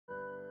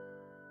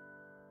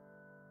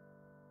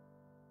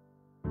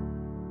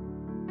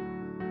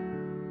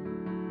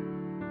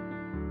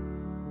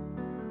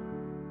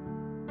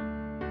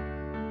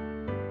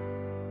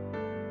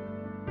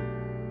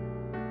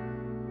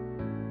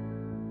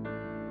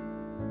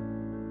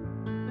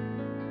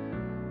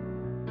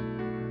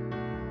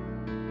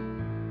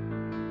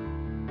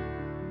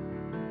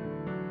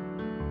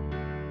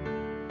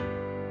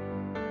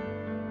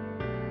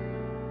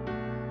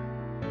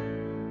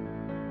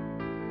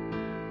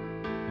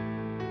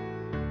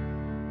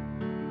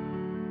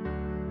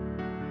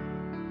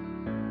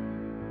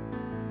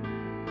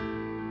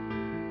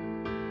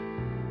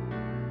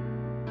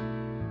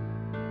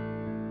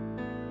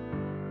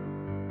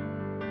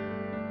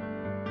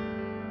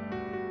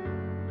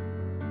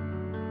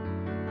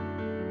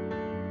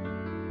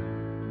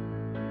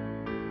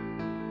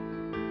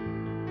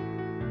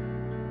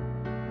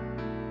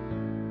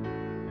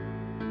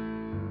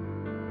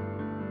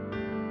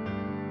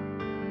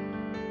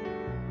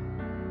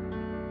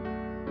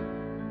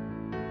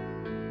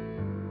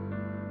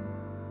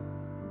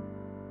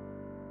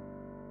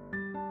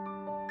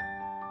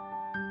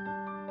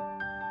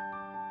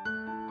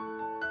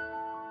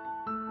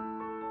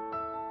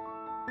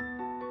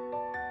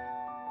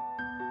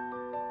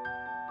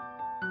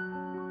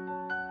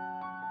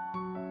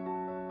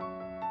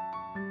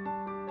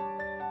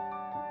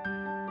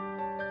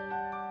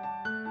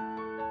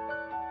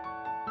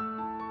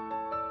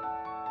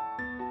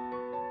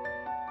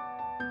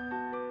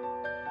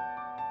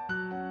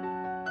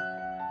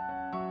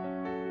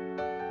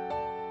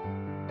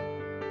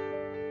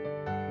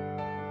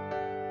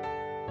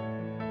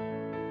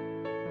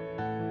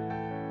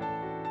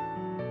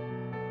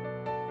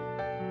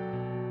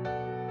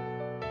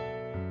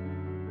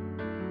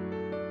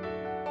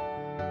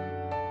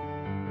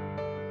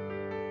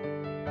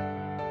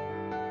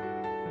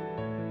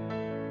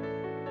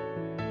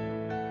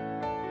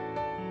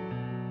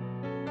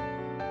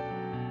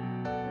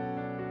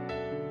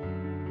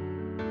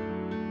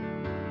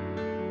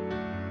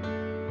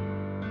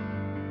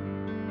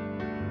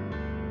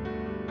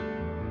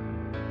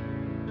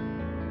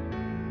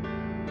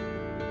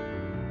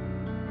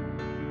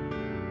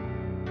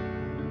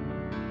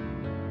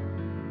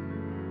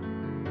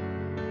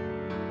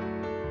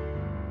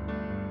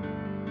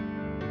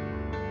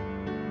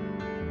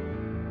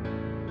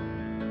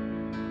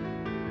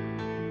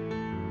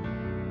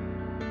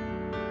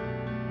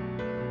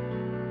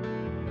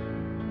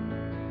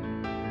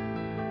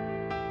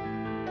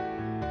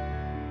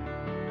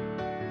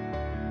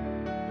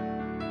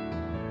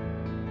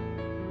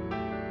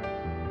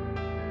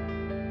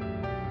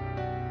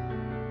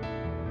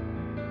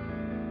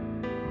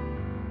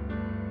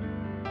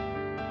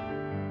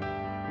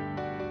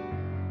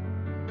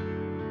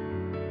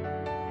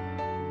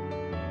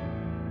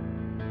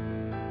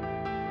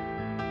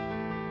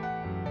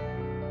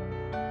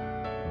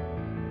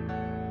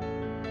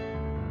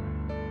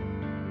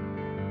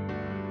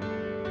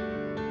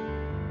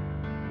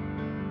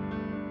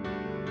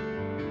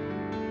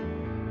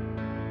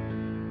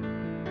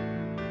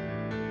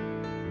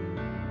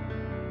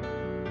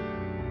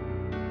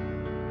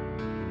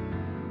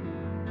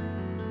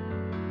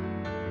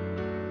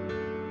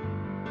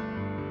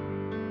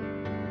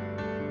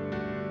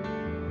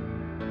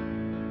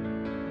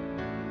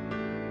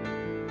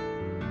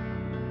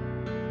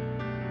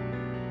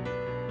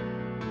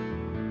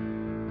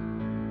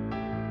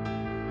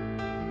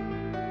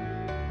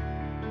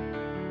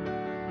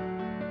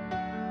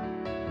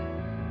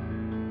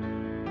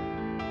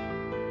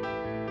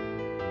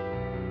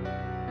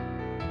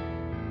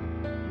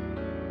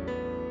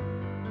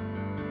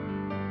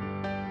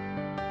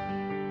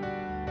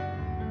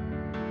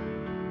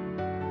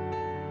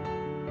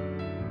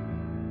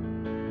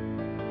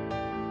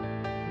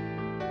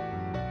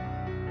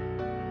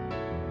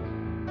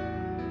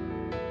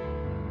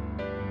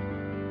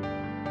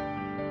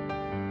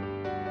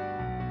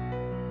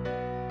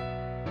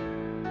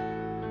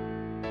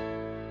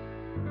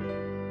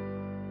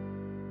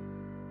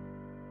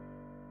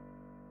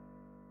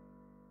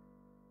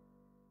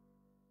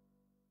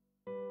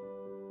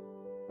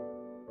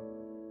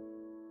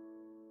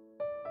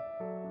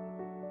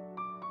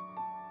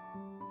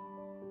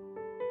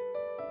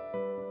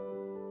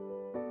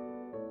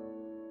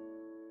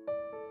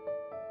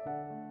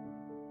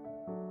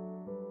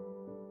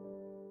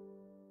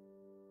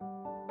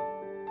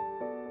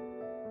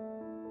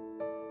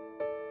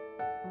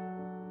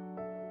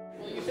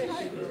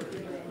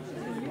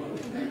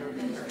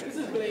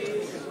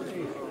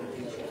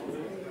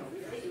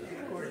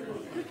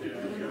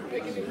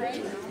Making me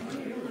cry?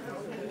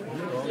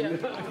 Yeah.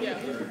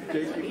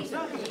 Is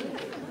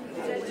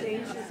that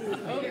change?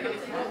 Okay.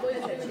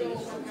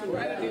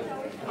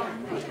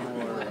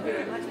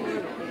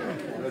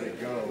 Let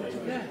it go.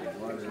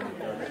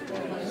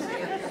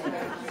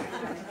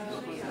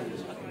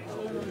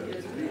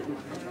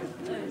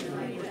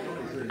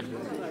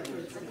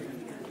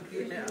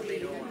 Yeah, they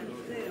don't want to.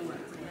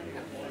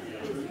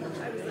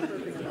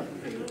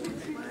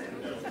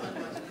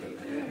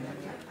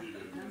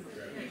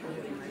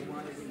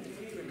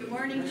 Good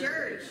morning,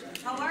 church.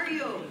 How are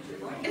you?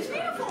 It's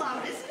beautiful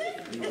out, isn't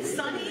it? It's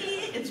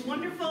sunny. It's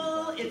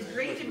wonderful. It's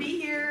great to be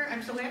here.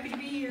 I'm so happy to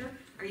be here.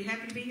 Are you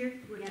happy to be here?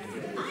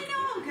 I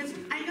know, because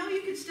I know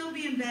you could still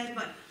be in bed,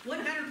 but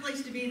what better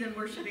place to be than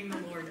worshiping the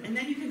Lord? And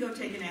then you can go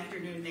take an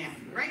afternoon nap,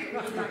 right?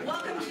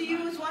 Welcome to you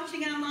who's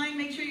watching online.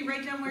 Make sure you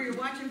write down where you're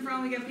watching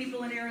from. We got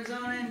people in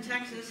Arizona and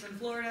Texas and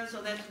Florida,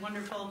 so that's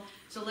wonderful.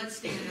 So let's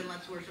stand and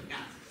let's worship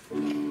God.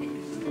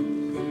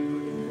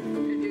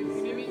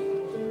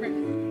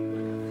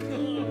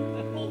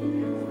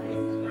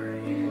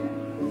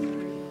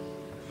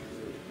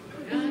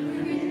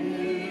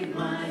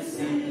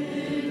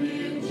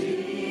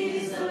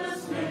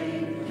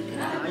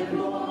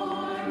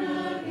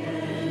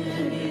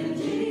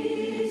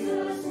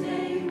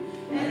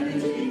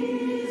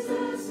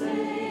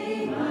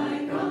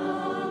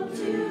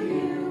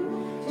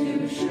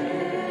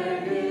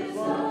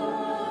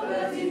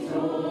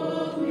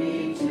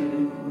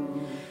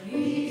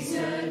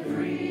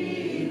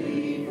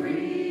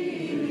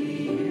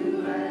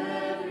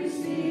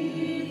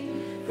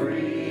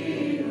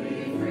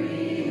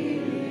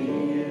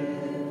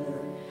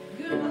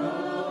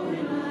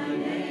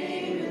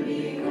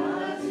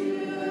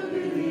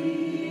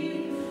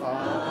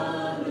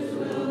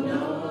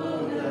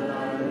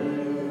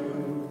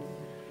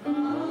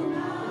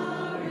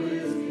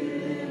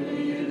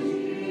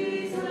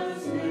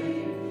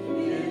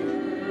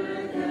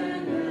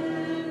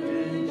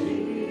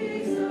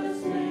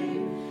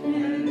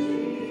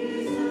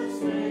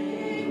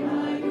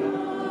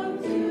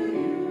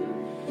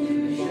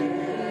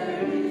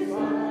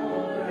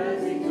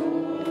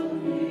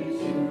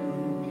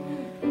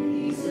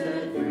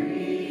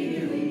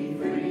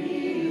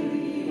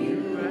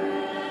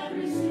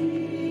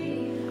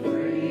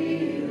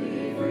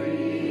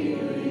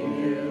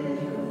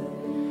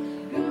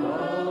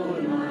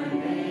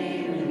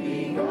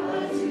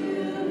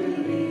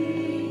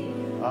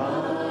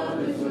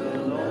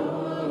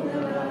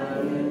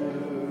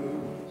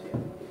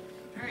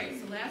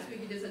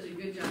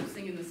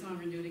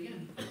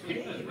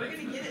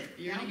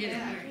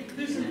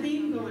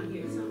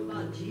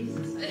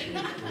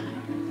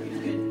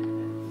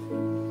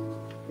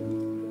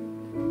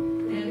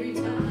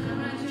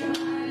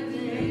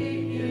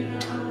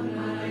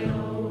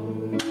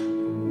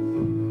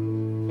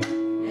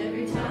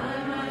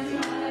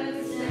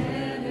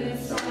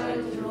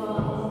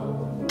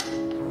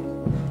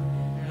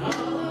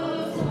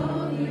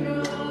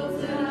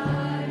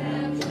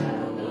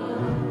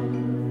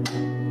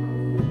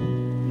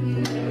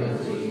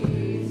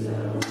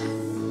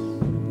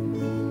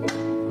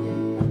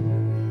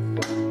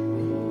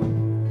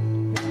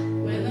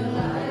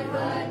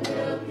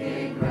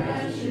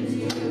 Crash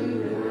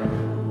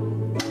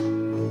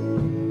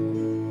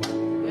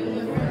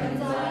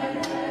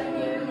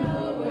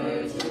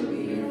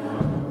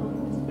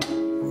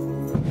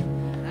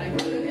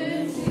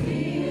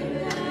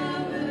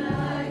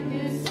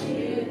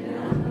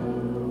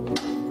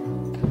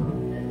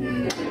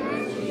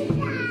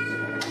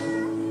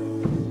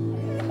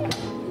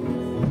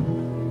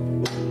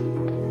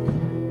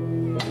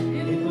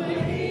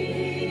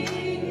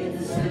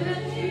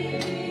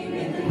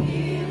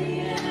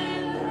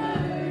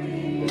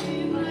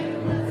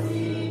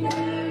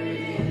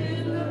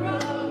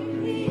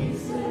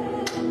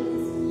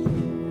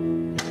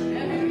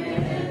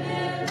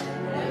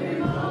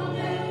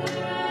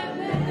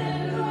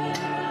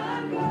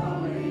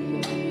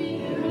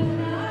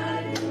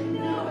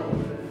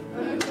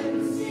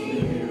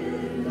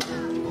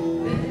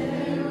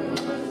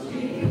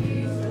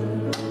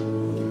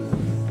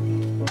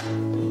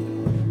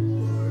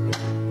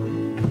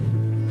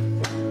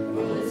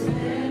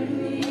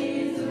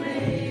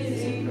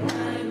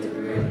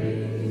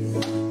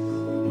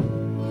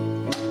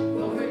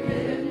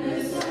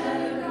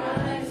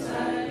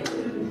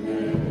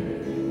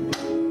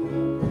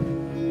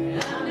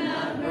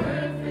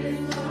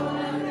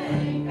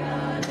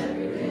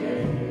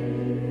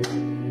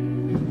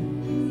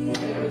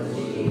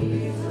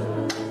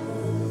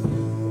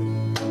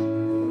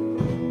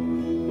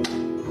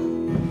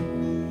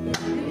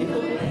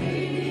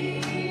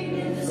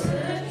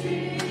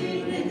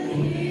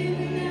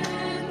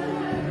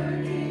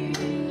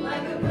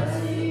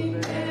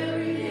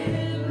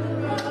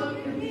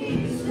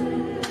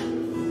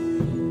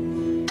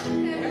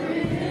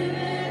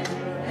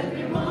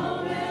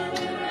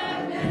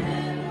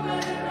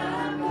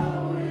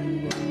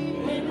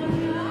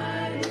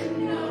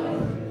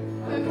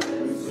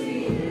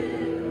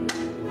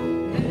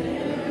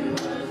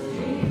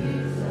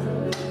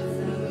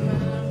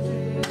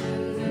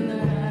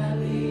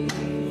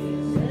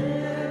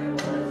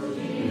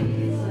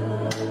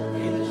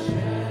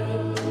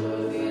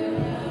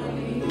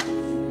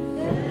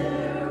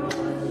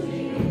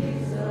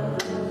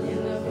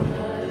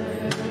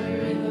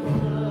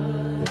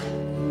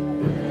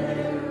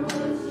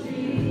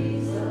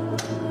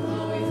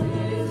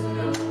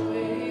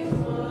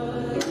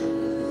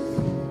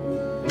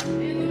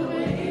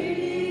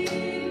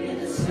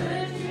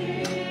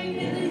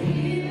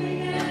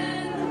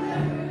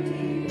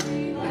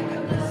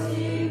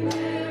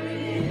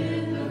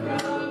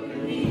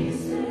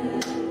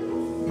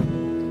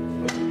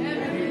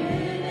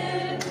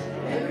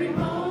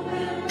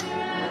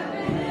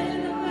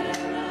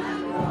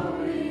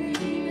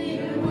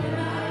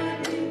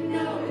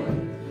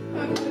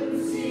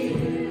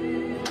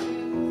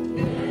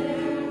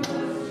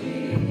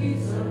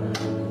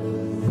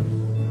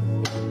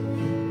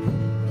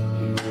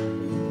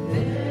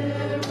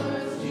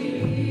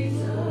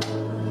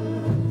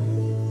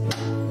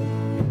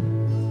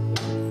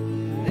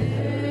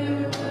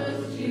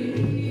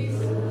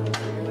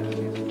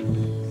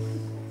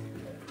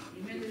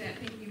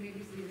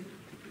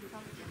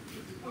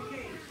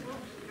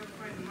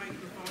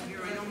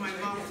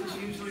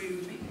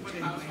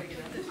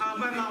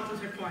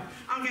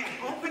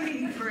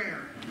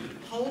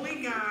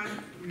Almighty God,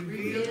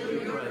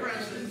 reveal your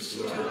presence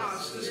to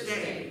us this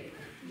day.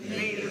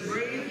 May the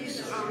rays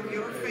of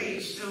your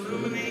face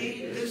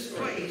illuminate this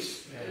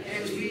place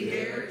as we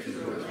dare to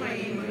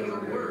proclaim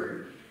your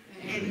word.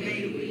 And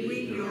may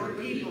we, your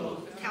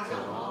people, tell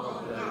all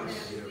of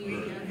us we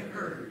have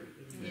heard.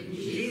 In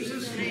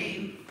Jesus'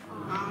 name,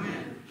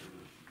 amen.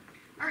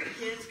 All right,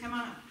 kids, come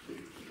on up.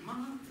 Come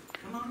on up.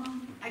 Come on up.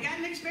 I got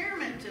an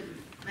experiment to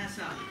mess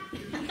up.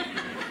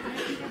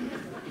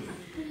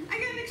 I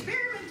got an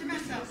experiment to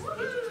mess up.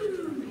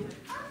 Woo-hoo!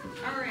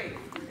 All right.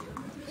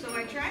 So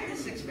I tried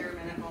this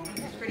experiment at home.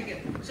 It's pretty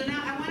good. So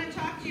now I want to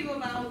talk to you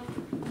about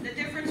the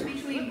difference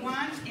between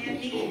wants and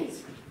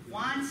needs.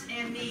 Wants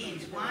and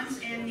needs. Wants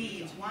and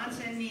needs. Wants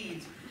and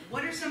needs.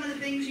 What are some of the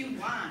things you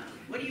want?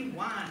 What do you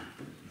want?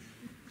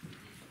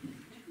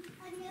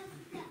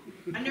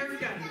 A Nerf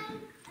gun.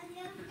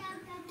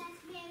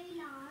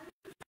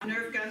 A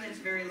Nerf gun that's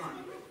very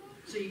long.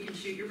 So you can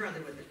shoot your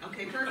brother with it.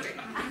 Okay, perfect.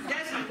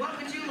 Desmond, what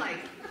would you like?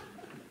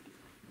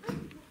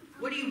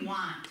 What do you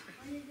want?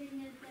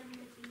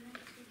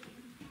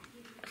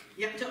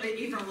 Yep,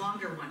 even a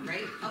longer one,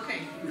 right? Okay.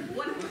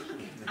 What?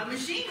 A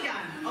machine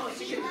gun. Oh,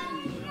 it's a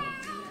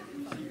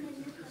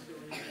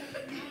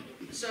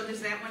So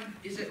does that one,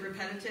 is it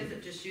repetitive?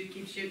 It just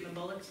keeps shooting the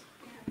bullets?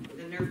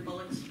 The Nerf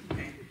bullets?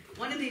 Okay.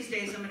 One of these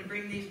days I'm going to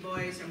bring these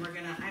boys and we're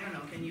going to, I don't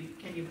know, can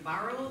you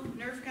borrow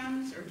Nerf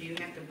guns or do you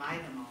have to buy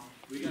them all?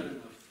 We got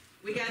enough.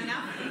 We got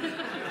enough?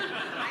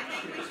 I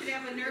think we should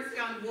have a Nerf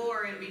gun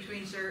war in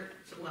between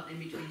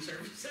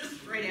services,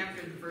 right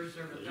after the first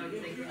service. Don't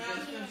you think?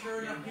 I'm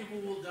sure enough people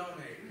will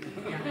donate.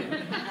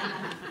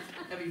 Yeah.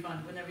 That'd be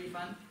fun. Wouldn't that be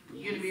fun?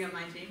 You gonna be on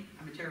my team?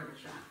 I'm a terrible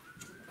shot.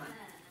 But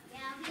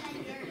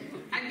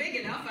I'm big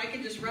enough, I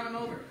can just run them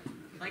over.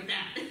 Like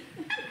that.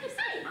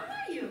 How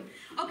are you?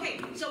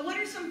 Okay, so what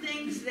are some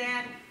things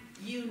that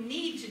you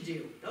need to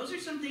do? Those are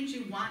some things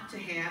you want to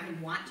have and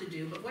want to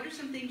do, but what are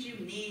some things you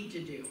need to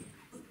do?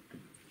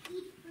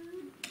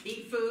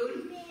 Eat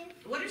food.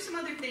 What are some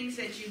other things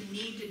that you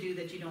need to do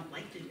that you don't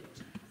like to do?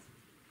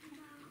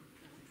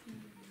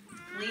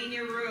 Clean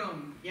your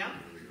room. Yep.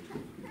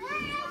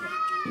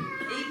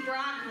 Eat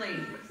broccoli.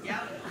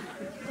 Yep.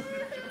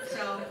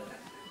 So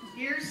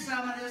here's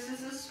some of this.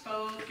 This is a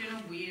spoke and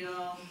a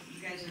wheel.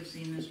 You guys have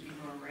seen this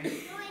before, right?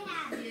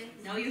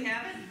 No, you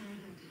haven't?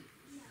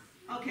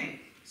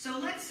 Okay. So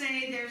let's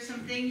say there's some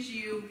things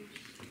you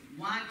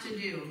want to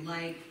do,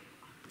 like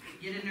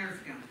get a Nerf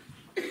gun.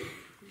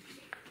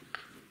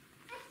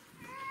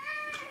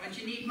 But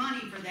you need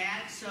money for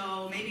that,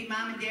 so maybe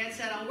mom and dad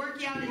said, I'll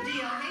work you out a deal.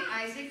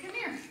 Hey, Isaac, come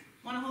here.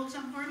 Want to hold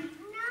something for me?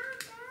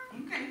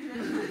 Okay.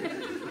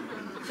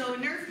 So a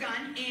Nerf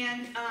gun,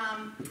 and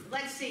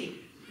let's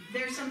see.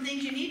 There's some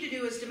things you need to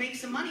do is to make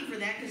some money for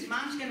that, because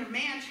mom's going to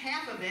match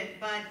half of it,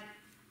 but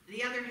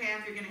the other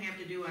half you're going to have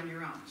to do on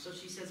your own. So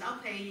she says, I'll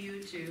pay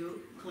you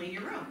to clean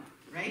your room,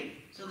 right?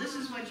 So this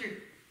is what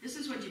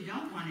you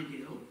don't want to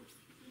do,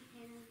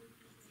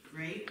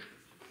 right?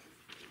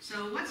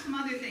 So what's some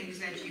other things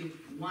that you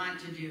want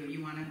to do?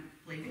 You want to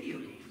play video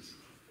games,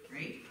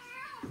 right?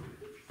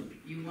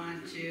 You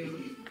want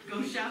to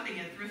go shopping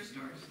at thrift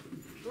stores.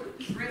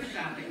 Thrift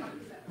shopping.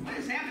 What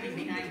is happening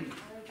behind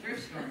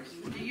thrift stores?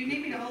 Do you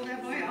need me to hold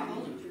that boy? I'll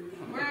hold him.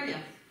 Where are you?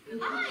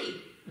 Hi!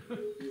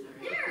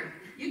 Here!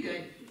 You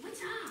good?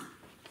 What's up?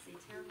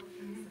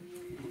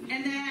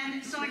 And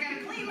then, so I got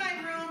to clean my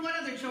room. What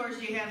other chores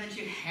do you have that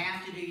you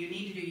have to do, you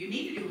need to do? You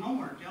need to do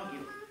homework, don't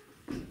you?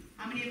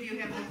 How many of you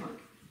have homework?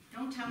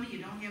 Don't tell me you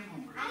don't have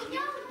homework. I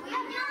don't. We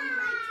have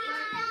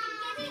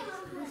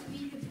no. This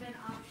week it's been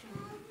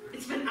optional.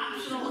 It's been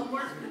optional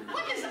homework?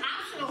 What is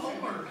optional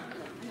homework?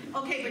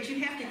 Okay, but you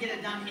have to get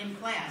it done in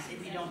class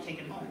if you don't take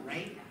it home,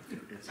 right?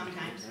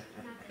 Sometimes.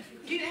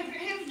 Do you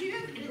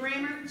have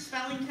grammar,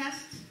 spelling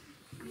tests?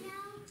 No.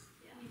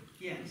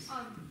 Yes.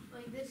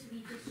 Like this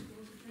week at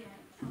school, we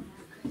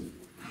had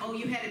Oh,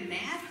 you had a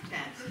math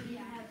test.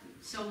 Yeah.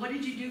 So what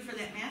did you do for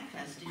that math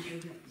test? Did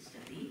you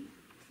study?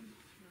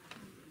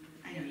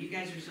 I know, you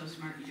guys are so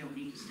smart you don't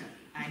need to study.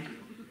 I do.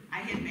 I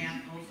had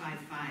math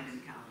 055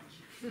 in college.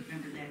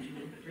 Remember that,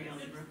 Julie?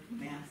 Pre-algebra,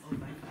 math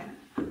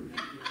 055.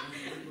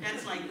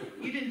 That's like,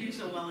 you didn't do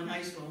so well in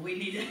high school. We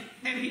need to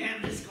have you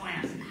have this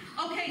class.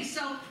 Okay,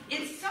 so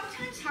it's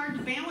sometimes hard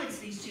to balance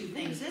these two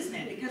things, isn't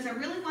it? Because I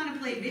really want to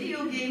play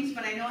video games,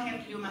 but I know I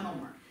have to do my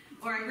homework.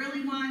 Or I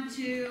really want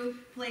to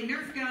play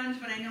Nerf guns,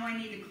 but I know I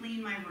need to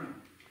clean my room.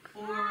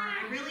 Or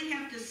I really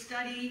have to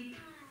study,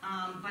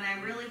 but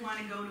I really want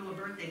to go to a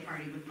birthday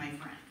party with my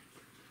friend.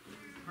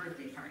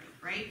 Birthday party,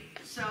 right?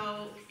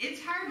 So it's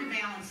hard to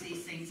balance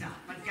these things out.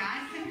 But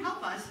God can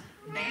help us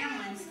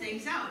balance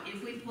things out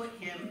if we put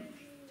Him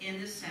in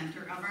the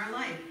center of our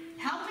life.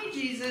 Help me,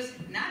 Jesus,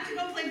 not to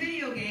go play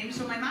video games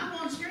so my mom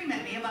won't scream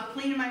at me about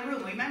cleaning my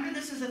room. Remember,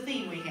 this is a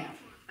theme we have,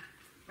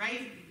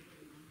 right?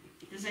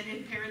 Does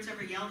any parents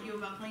ever yell at you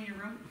about cleaning your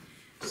room?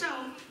 So,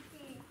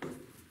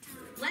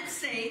 let's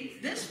say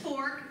this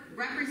fork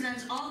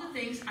represents all the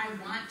things I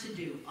want to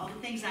do, all the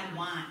things I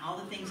want, all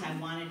the things I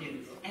want to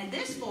do. And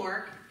this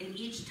fork, in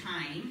each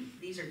tine,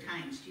 these are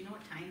tines. Do you know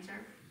what tines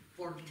are?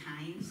 forked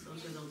tines.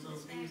 Those are those little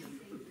things.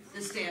 The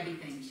stabby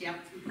things, yep.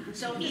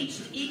 So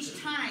each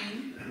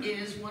time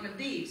is one of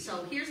these.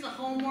 So here's the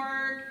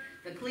homework,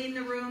 the clean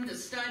the room, the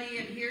study,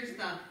 and here's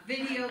the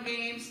video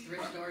games,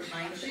 thrift stores,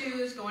 buying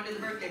shoes, going to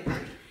the birthday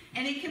party.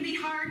 And it can be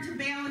hard to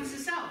balance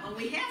this out, but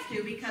we have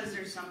to because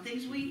there's some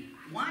things we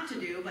want to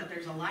do, but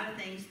there's a lot of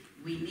things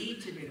we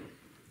need to do.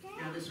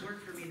 Now this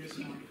worked for me this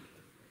morning.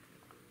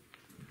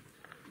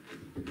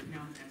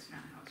 No, that's not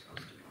how it's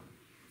supposed to go.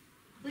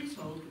 Please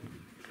hold.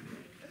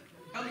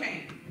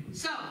 Okay,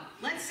 so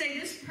let's say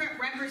this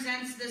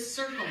represents this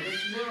circle,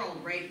 this world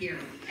right here.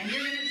 And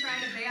you're going to try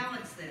to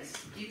balance this.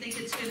 Do you think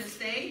it's going to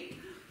stay?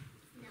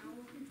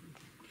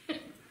 No.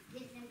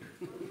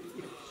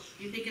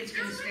 You think it's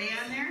going to stay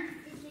on there?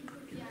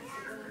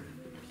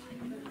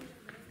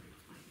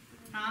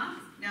 Huh?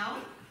 No?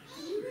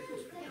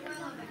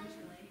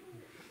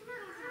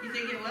 You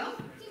think it will?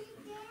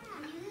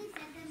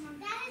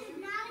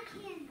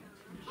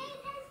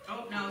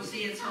 Oh, no,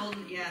 see, it's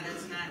holding, yeah,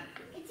 that's not,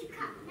 It's a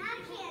cup, not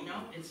a can.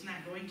 no, it's not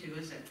going to,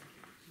 is it?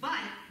 But,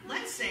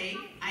 let's say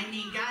I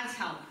need God's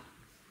help.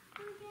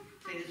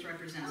 Say this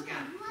represents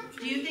God.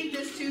 Do you think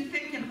this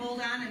toothpick can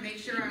hold on and make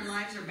sure our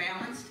lives are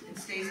balanced and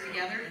stays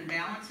together and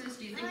balances?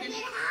 Do you think it?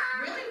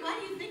 Really? Why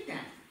do you think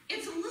that?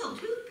 It's a little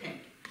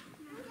toothpick.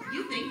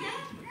 You think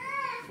that?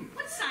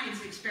 What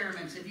science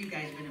experiments have you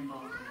guys been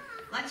involved in?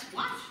 Let's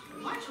watch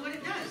what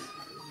it does.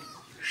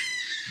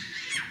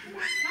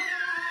 Ta-da!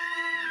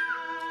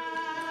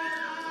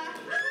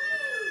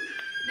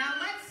 Now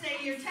let's say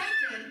you're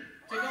tempted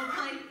to go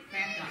play,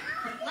 back up.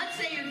 Let's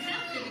say you're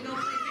tempted to go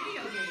play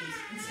video games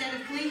instead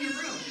of clean your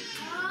room.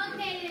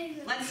 Okay.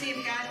 Let's see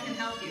if God can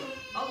help you.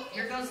 Oh,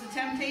 here goes the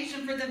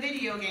temptation for the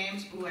video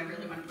games. Ooh, I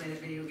really want to play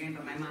that video game,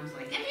 but my mom's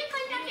like, if you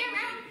clean up your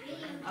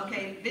room.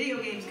 Okay,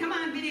 video games. Come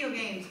on, video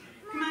games.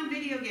 Come on,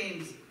 video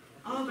games.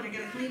 Oh, but I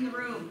gotta clean the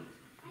room.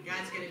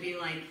 God's gonna be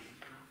like,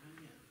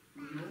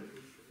 nope.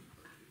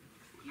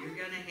 You're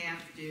gonna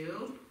have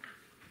to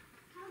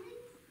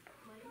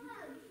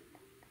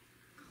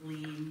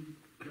clean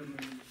the room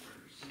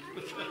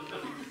first.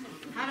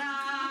 Ta-da!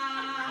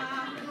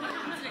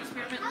 That's an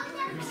experiment.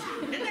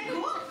 Isn't that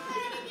cool?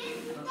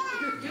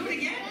 Do it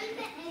again.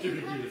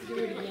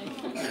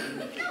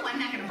 No, I'm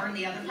not going to burn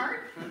the other part.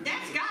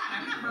 That's God.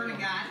 I'm not burning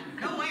God.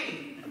 No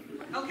way.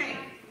 Okay.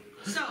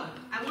 So,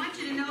 I want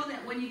you to know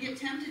that when you get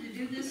tempted to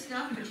do this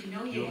stuff, but you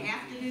know you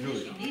have to do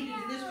this, you need to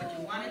do this, but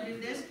you want to do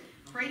this,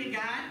 pray to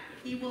God.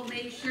 He will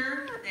make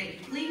sure that you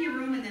clean your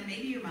room, and then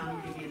maybe your mom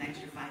will give you an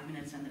extra 5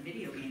 minutes on the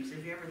video games.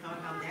 Have you ever thought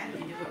about that?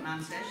 If you do what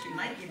mom says, she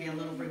might give you a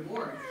little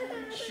reward.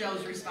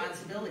 Shows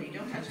responsibility.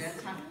 Don't touch that.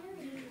 It's hot.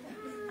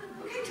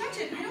 Okay, touch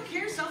it. I don't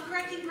care.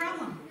 Self-correcting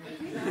problem.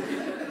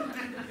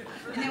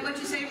 Isn't that what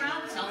you say,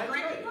 Rob?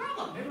 Self-correcting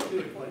problem.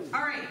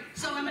 All right,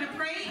 so I'm going to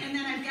pray, and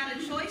then I've got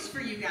a choice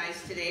for you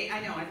guys today. I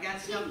know, I've got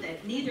stuff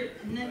that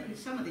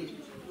some of these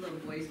little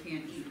boys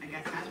can't eat. I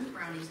got cosmic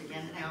brownies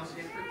again that I also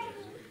get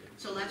purchased.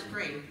 So let's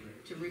pray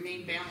to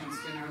remain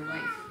balanced in our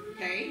life,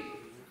 okay?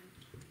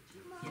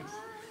 Yes.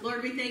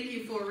 Lord, we thank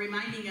you for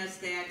reminding us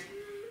that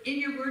in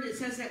your word it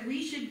says that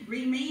we should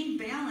remain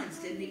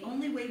balanced, and the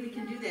only way we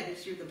can do that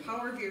is through the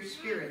power of your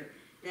Spirit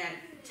that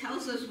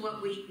tells us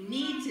what we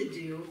need to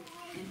do,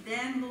 and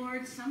then,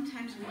 Lord,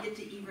 sometimes we get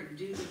to even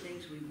do the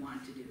things we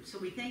want to do. So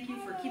we thank you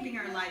for keeping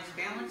our lives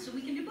balanced so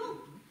we can do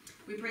both.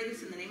 We pray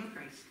this in the name of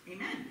Christ.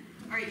 Amen.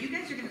 All right, you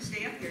guys are going to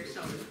stay up there,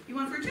 so you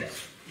want fruit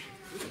juice?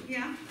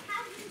 Yeah?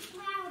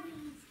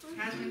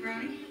 Cosmic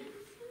brownie?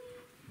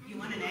 You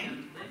want an egg?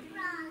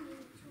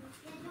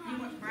 You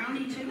want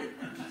brownie too?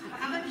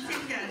 How about you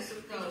take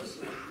those?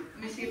 Let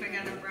me see if I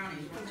got enough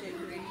brownies. 1, 2,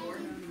 3, 4.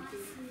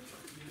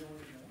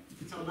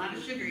 It's a lot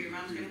of sugar. Your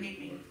mom's going to hate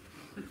me.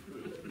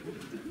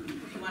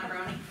 You want a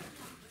brownie?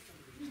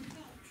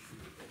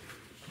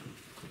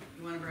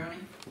 You want a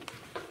brownie?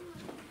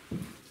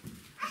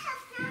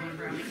 You want a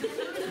brownie?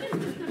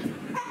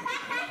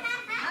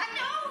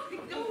 No!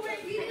 Go away.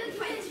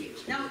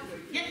 No.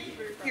 Yeah.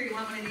 Here, you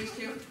want one of these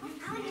too?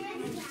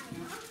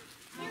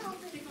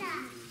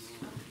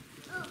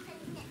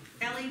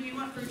 Ellie, do you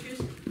want fruit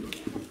juice?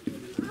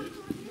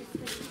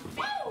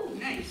 Oh,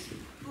 nice.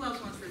 Who else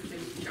wants fruit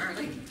juice?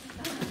 Charlie?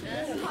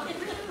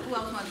 Who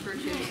else wants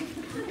fruit juice?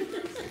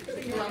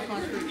 Who else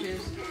wants fruit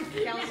juice?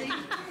 Kelsey?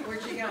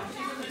 Where'd she go?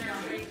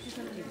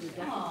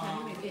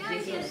 Oh,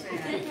 that's so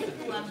sad.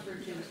 Who wants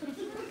fruit juice?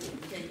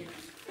 Take it.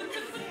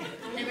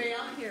 Anybody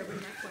else? Here, but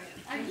not quite.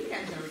 You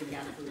guys already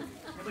got food.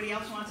 Nobody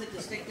else wants it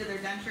to stick to their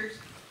dentures?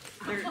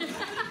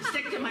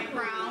 Stick to my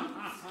crown.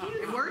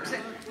 It works.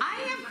 I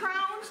have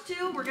crowns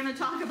too. We're going to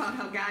talk about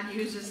how God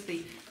uses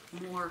the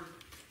more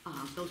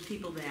those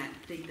people that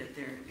think that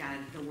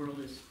the world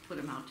has put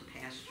them out to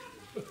pasture.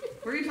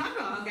 We're going to talk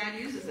about how God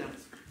uses them.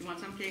 You want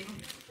some cake?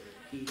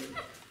 Eat it.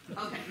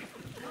 Okay.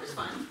 That was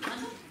fun.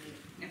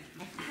 Yeah.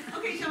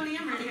 Okay, Tony,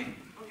 I'm ready.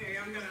 Okay,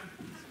 I'm gonna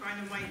find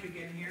the mic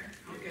again here.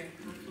 Okay,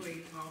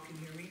 hopefully all can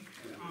hear me.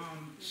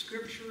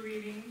 Scripture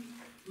reading,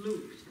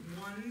 Luke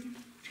 1,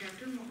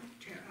 chapter 1,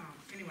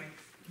 anyway,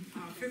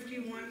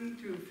 51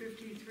 through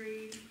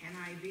 53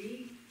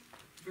 NIV,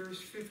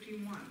 verse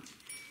 51.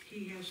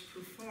 He has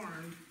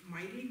performed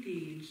mighty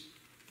deeds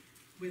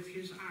with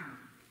his arm.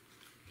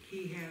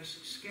 He has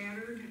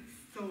scattered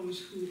those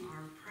who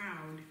are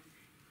proud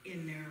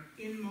in their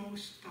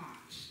inmost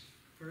thoughts.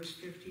 Verse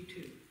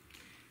 52.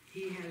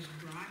 He has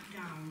brought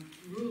down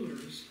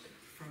rulers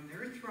from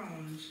their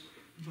thrones,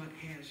 but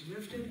has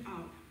lifted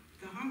up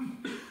the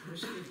humble.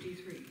 Verse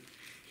 53.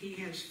 He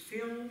has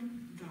filled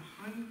the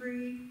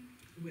hungry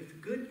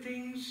with good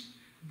things,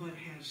 but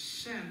has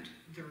sent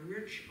the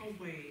rich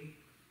away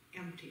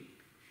empty.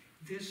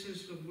 This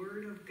is the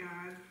word of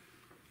God.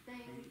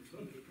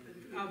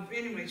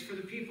 Anyways, for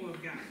the people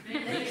of God.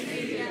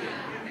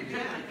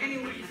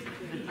 Anyways,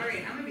 All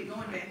right, I'm gonna be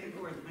going back and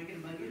forth. Am I gonna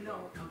bug you?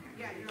 No. Okay.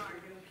 Yeah, you are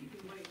gonna keep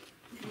him awake.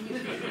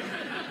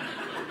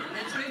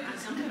 That's good,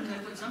 because sometimes I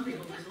put some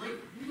people to sleep.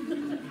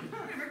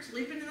 Whatever,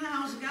 sleeping in the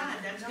house of God,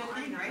 that's a good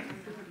thing, right?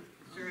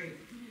 Great.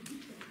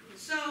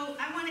 So,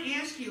 I want to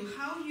ask you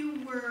how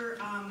you were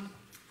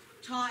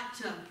taught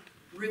to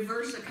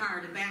reverse a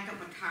car, to back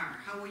up a car.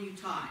 How were you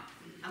taught?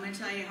 I'm going to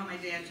tell you how my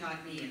dad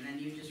taught me, and then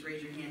you just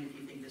raise your hand if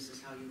you think this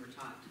is how you were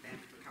taught to back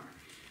up a car.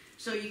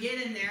 So you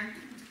get in there,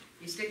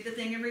 you stick the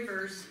thing in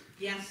reverse.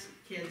 Yes,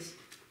 kids,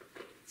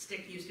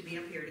 stick used to be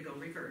up here to go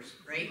reverse,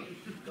 right?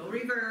 Go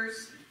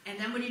reverse, and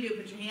then what do you do?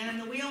 Put your hand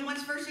on the wheel, and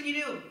what's the first thing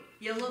you do?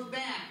 You look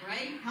back,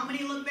 right? How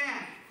many look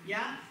back?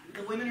 Yeah?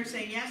 The women are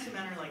saying yes, the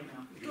men are like no.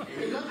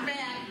 You look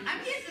back.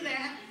 I'm getting to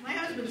that. My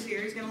husband's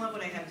here. He's going to love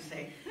what I have to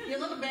say. You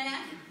look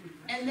back,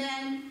 and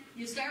then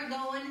you start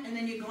going, and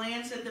then you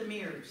glance at the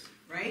mirrors,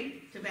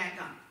 right? To back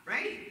up,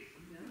 right?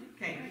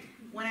 Okay.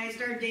 When I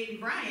started dating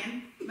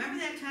Brian, remember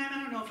that time?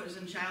 I don't know if it was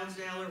in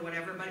Childsdale or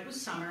whatever, but it was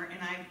summer,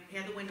 and I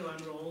had the window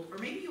unrolled. Or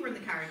maybe you were in the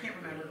car. I can't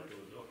remember.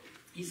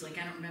 He's like,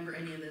 I don't remember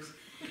any of this.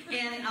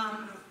 And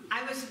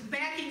I was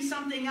backing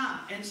something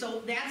up, and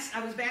so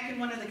I was backing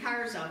one of the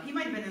cars up. He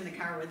might have been in the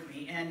car with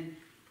me, and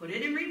put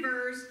it in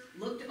reverse,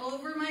 looked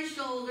over my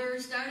shoulder,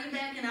 started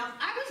backing up.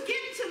 I was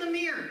getting to the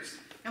mirrors.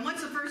 And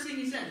what's the first thing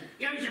he said?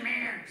 Use your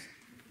mirrors.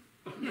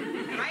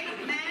 Right,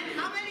 men?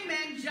 How many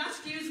men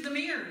just use the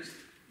mirrors?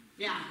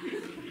 Yeah.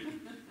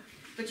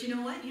 But you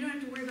know what? You don't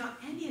have to worry about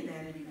any of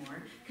that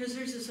anymore, because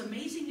there's this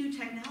amazing new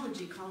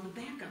technology called the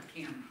backup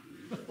camera.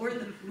 Or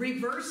the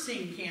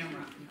reversing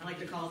camera. I like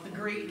to call it the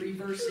great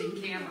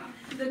reversing camera.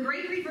 The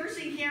great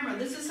reversing camera,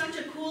 this is such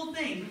a cool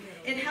thing.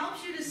 It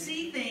helps you to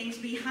see things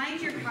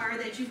behind your car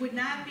that you would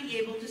not be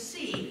able to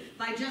see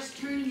by just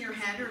turning your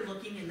head or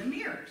looking in the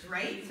mirrors,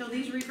 right? So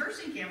these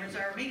reversing cameras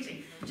are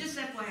amazing. Just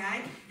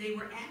FYI, they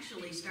were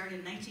actually started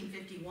in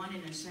 1951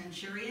 in a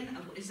Centurion.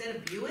 Is that a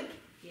Buick?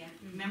 Yeah.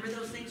 Remember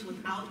those things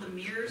without the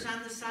mirrors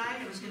on the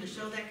side? I was going to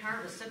show that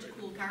car. It was such a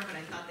cool car, but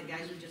I thought the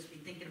guys would just be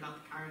thinking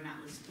about the car and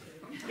not listening.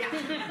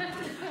 Yeah.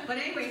 But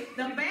anyway,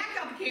 the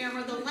backup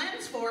camera, the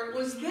lens for it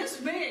was this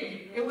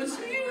big. It was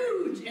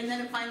huge. And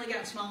then it finally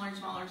got smaller and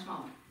smaller and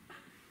smaller.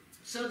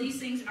 So these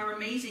things are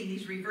amazing,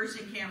 these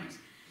reversing cameras.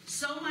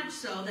 So much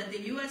so that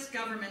the U.S.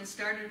 government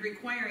started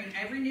requiring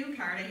every new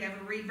car to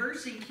have a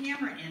reversing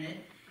camera in it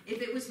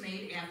if it was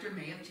made after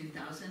May of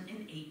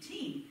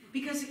 2018.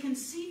 Because it can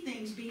see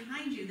things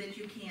behind you that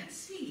you can't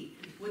see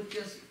with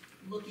just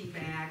looking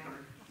back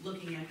or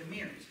looking at the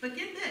mirrors. But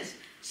get this,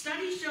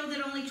 studies show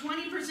that only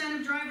 20%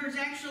 of drivers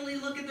actually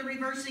look at the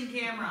reversing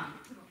camera.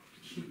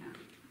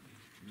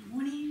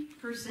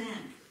 20%.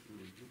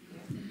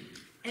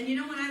 And you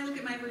know when I look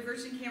at my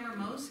reversing camera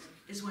most?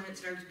 Is when it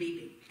starts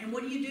beeping. And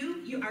what do?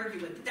 You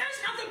argue with it. There's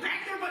nothing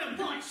back there but a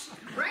bush,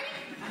 right?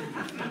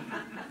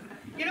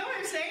 You know what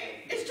I'm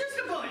saying? It's just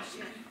a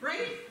bush,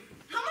 right?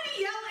 How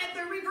many yell at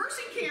their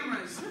reversing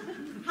cameras?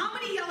 How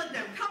many yell at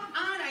them? Come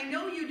on, I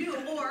know you do.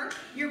 Or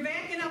you're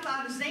backing up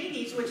out of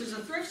Zany's, which is a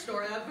thrift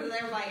store up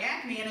there by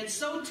Acme, and it's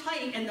so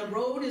tight, and the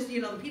road is,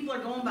 the people are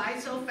going by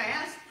so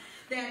fast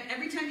that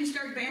every time you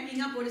start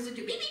backing up, what does it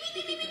do? Beep, beep,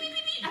 beep, beep, beep, beep,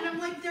 beep, beep. And I'm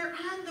like, they're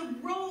on the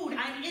road.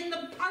 I'm in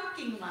the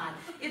parking lot.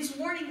 It's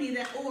warning me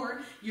that,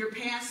 or you're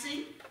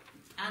passing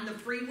on the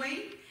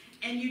freeway,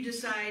 and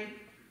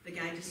the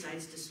guy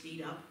decides to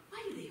speed up.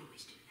 Why do they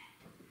always do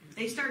that?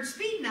 They start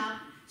speeding up,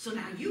 so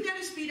now you got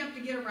to speed up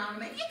to get around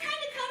them. And you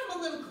kind of cut them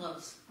a little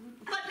close,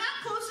 but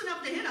not close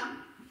enough to hit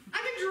them.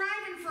 I've been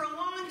driving for a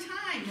long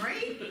time,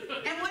 right?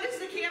 And what does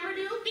the camera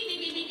do? Beep, beep,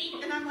 beep, beep,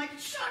 beep. And I'm like,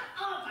 shut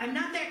up. I'm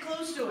not that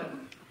close to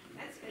him.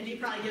 And he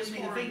probably gives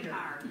me the finger.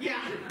 Yeah.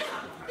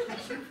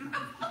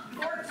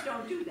 Fords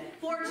don't do that.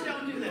 Fords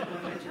don't do that. Well,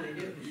 I bet you they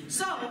do.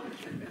 So,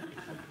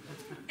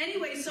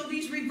 anyway, so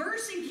these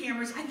reversing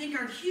cameras, I think,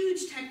 are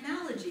huge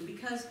technology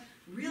because,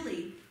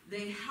 really,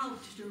 they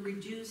helped to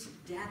reduce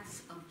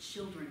deaths of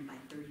children by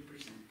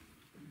 30%.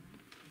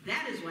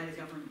 That is why the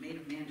government made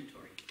them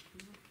mandatory.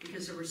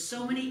 Because there were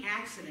so many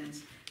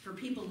accidents for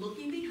people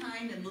looking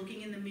behind and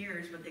looking in the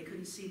mirrors, but they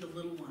couldn't see the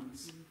little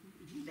ones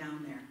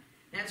down there.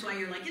 That's why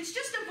you're like, it's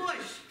just a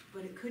bush,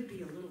 but it could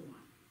be a little one.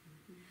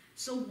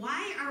 So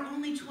why are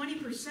only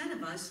 20%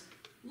 of us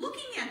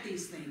looking at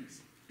these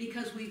things?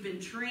 Because we've been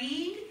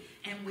trained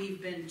and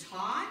we've been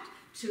taught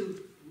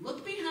to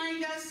look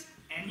behind us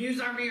and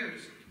use our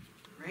mirrors,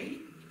 right?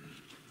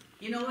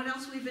 You know what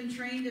else we've been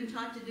trained and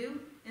taught to do?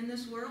 in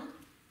this world?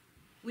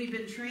 We've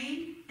been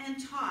trained and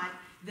taught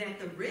that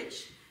the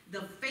rich,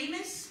 the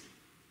famous,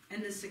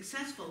 and the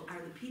successful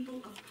are the people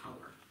of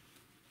power.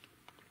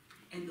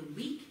 And the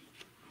weak,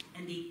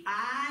 and the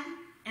odd,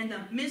 and the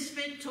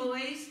misfit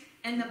toys,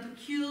 and the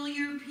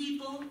peculiar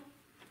people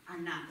are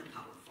not the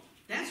powerful.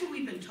 That's what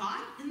we've been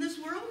taught in this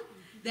world.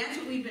 That's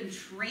what we've been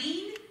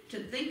trained to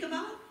think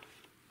about.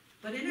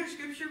 But in our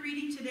scripture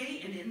reading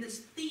today, and in this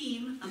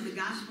theme of the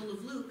Gospel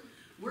of Luke,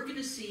 we're going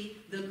to see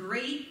the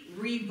great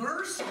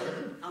reversal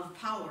of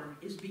power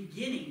is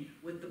beginning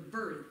with the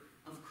birth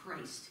of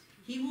Christ.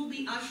 He will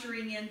be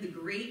ushering in the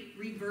great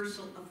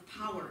reversal of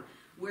power,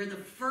 where the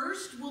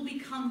first will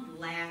become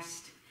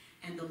last,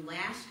 and the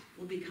last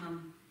will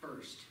become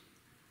first.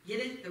 Get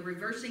it? The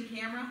reversing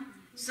camera?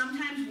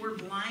 Sometimes we're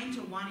blind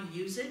to want to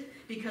use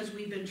it because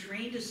we've been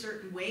trained a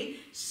certain way.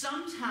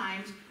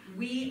 Sometimes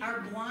we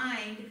are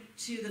blind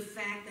to the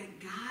fact that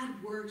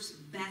God works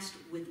best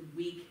with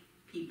weak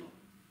people.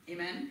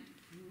 Amen?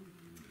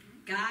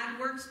 God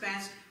works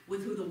best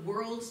with who the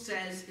world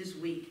says is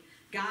weak.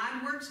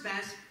 God works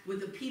best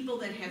with the people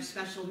that have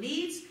special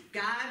needs.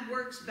 God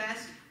works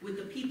best with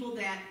the people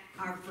that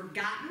are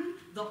forgotten,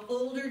 the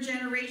older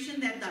generation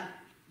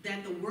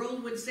that the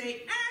world would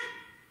say,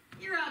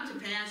 you're out to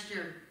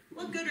pasture.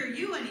 What good are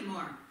you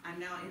anymore? I'm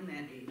now in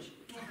that age.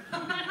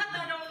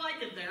 I don't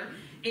like it there.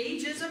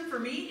 Ageism for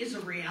me is a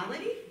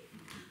reality.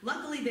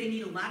 Luckily, they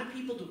need a lot of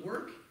people to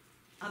work.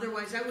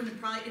 Otherwise, I wouldn't have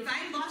probably, if I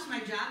had lost my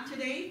job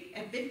today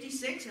at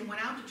 56 and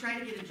went out to try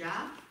to get a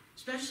job,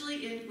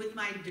 especially with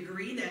my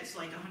degree that's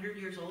like 100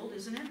 years old,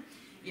 isn't it?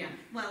 Yeah,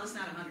 well, it's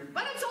not 100,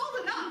 but it's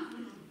old enough.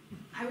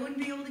 I wouldn't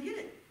be able to get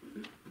it.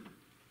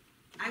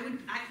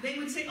 They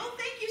would say, oh,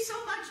 thank you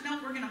so much. No,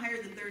 we're going to hire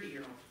the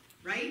 30-year-old.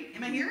 Right?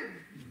 Am I here?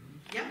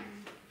 Yep.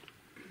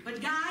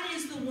 But God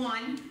is the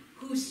one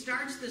who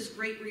starts this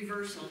great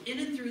reversal in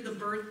and through the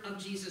birth of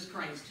Jesus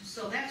Christ.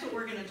 So that's what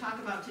we're going to talk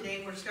about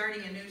today. We're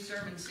starting a new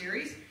sermon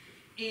series,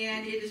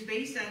 and it is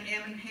based on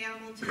Evan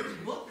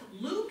Hamilton's book,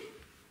 Luke,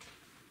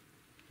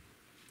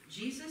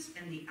 Jesus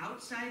and the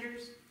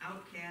Outsiders,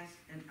 Outcasts,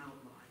 and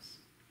Outlaws.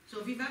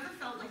 So if you've ever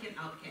felt like an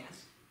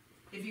outcast,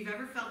 if you've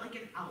ever felt like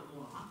an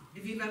outlaw,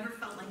 if you've ever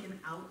felt like an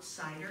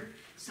outsider,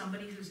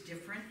 somebody who's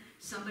different,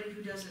 somebody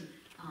who doesn't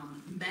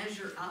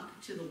measure up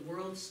to the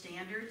world's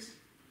standards,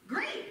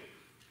 great!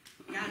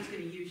 God's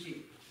going to use you.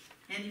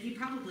 And he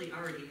probably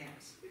already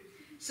has.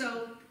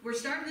 So we're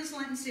starting this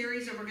Lenten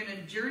series, and we're going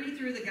to journey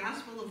through the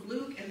Gospel of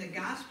Luke, and the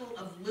Gospel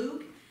of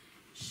Luke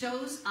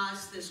shows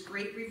us this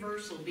great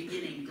reversal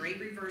beginning, great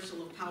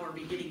reversal of power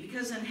beginning.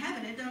 Because in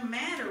heaven, it doesn't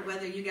matter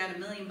whether you got $1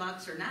 million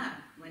or not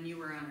when you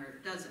were on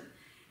earth, does it?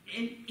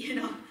 And, you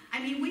know,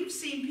 I mean, we've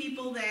seen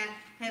people that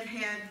have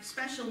had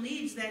special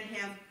needs that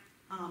have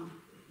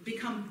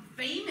become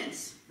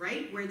famous,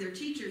 right? Where their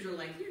teachers are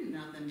like, you're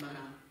nothing but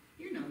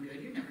you're no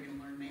good. You're never going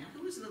to learn math.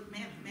 Who was the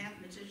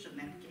mathematician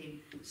that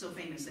became so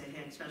famous that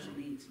had special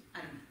needs? I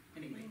don't know.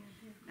 Anyway,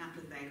 not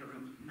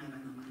Pythagoras. No.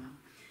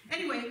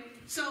 Anyway,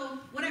 so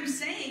what I'm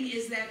saying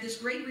is that this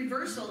great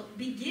reversal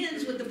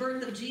begins with the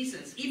birth of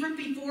Jesus. Even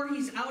before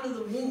he's out of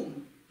the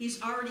womb,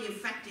 he's already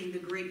affecting the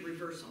great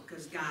reversal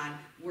because God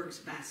works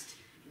best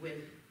with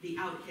the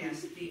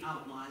outcasts, the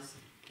outlaws,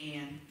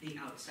 and the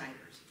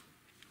outsiders.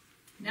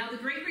 Now, the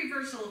great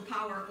reversal of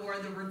power, or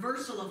the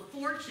reversal of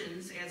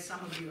fortunes, as some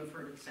of you have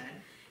heard it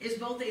said, is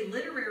both a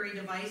literary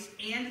device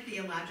and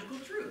theological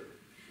truth.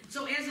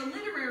 So as a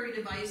literary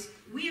device,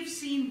 we have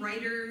seen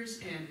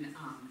writers and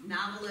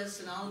novelists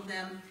and all of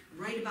them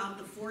write about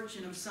the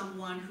fortune of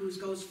someone who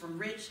goes from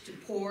rich to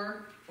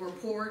poor, or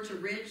poor to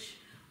rich,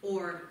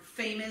 or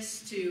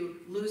famous to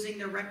losing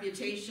their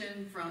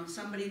reputation, from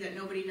somebody that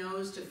nobody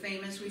knows to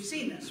famous. We've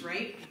seen this,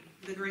 right?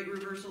 The great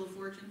reversal of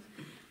fortunes.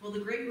 Well, the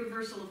great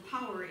reversal of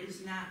power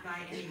is not by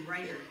any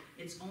writer.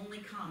 It only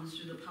comes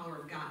through the power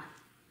of God.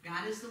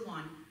 God is the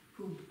one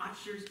who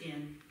ushers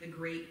in the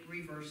great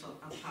reversal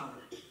of power.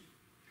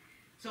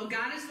 So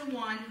God is the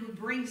one who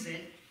brings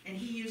it, and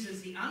he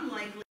uses the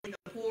unlikely, the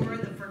poor,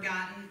 the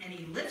forgotten, and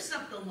he lifts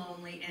up the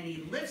lonely, and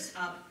he lifts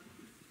up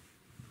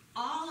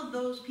all of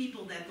those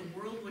people that the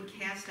world would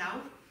cast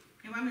out.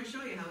 And I'm going to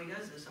show you how he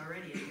does this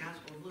already in the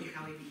Gospel of Luke,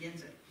 how he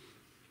begins it.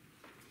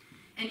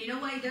 And you know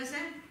why he does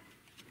that?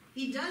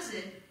 He does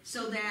it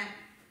so that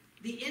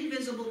the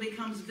invisible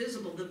becomes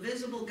visible. The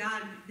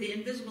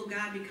invisible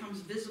God becomes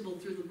visible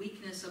through the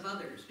weakness of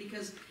others.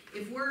 Because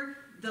if we're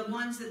the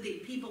ones that the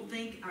people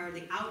think are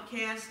the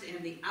outcasts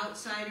and the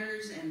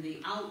outsiders and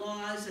the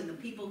outlaws and the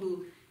people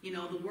who, you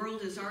know, the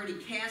world has already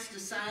cast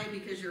aside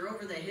because you're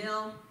over the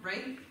hill,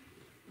 right?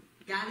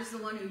 God is the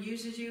one who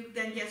uses you.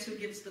 Then guess who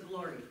gets the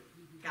glory?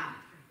 God.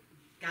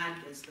 God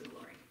gets the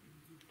glory,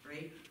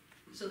 right?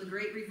 So the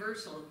great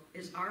reversal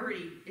is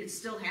already, it's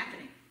still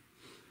happening.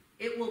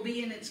 It will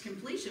be in its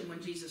completion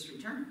when Jesus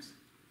returns.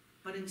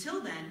 But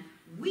until then,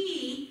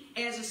 we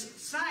as a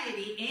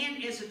society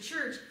and as a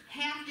church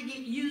have to get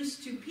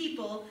used to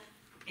people,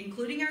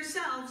 including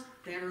ourselves,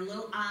 that are a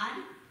little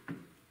odd,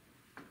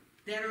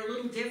 that are a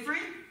little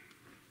different,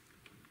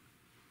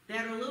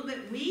 that are a little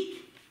bit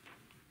weak.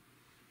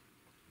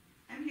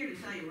 I'm here to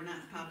tell you we're not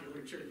the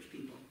popular church,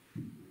 people.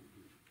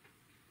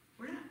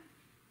 We're not.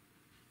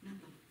 Not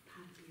the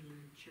popular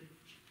church.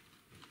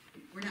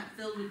 We're not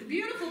filled with the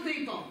beautiful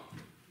people.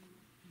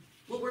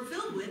 What we're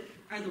filled with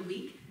are the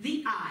weak,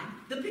 the odd,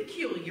 the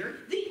peculiar,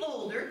 the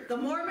older, the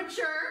more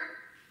mature,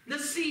 the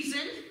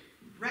seasoned,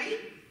 right?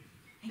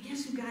 And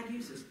guess who God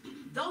uses?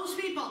 Those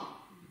people.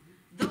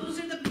 Those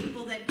are the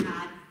people that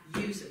God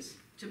uses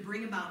to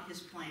bring about his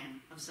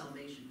plan of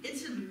salvation.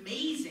 It's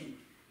amazing.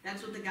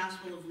 That's what the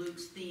Gospel of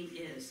Luke's theme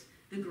is.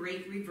 The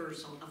great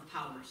reversal of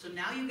power. So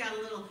now you've got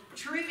a little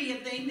trivia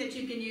thing that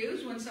you can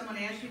use when someone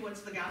asks you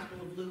what's the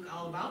Gospel of Luke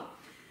all about.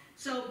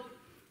 So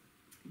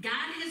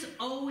God has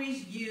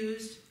always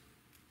used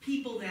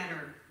people that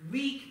are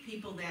weak,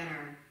 people that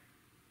are,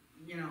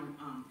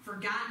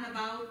 forgotten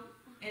about.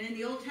 And in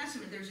the Old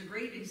Testament, there's a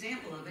great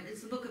example of it.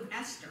 It's the book of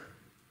Esther.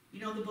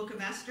 You know the book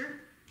of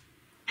Esther?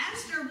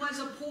 Esther was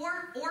a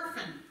poor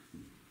orphan.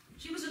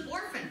 She was an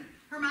orphan.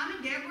 Her mom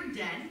and dad were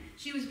dead.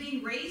 She was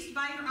being raised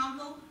by her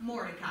uncle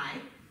Mordecai,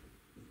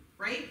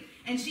 right?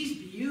 And she's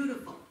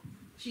beautiful.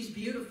 She's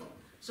beautiful.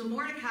 So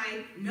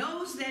Mordecai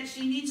knows that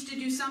she needs to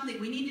do something.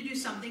 We need to do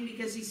something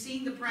because he's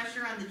seeing the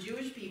pressure on the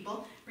Jewish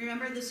people.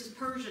 Remember, this is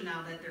Persia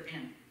now that they're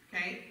in,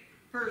 okay?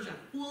 Persia.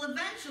 Well,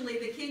 eventually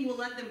the king will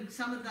let them,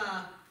 some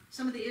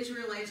of the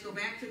Israelites go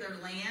back to their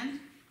land,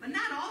 but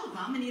not all of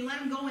them, and he let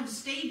them go in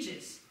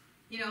stages.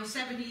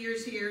 70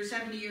 years here,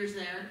 70 years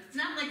there. It's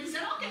not like he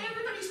said, okay,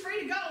 everybody's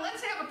free to go,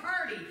 let's have a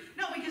party.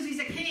 No, because he's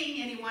a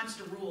king and he wants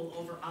to rule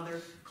over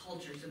other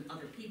cultures and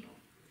other people.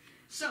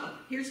 So,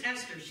 here's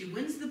Esther. She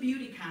wins the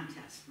beauty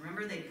contest.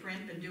 Remember, they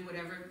primp and do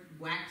whatever,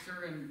 wax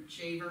her and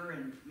shave her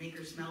and make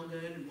her smell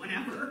good and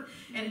whatever.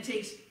 And it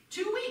takes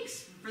 2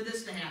 weeks for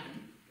this to happen.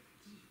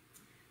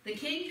 The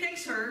king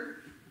picks her.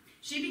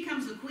 She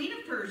becomes the queen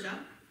of Persia.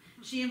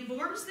 She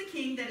informs the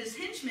king that his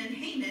henchman,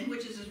 Haman,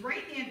 which is his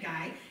right-hand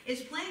guy,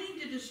 is planning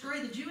to destroy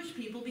the Jewish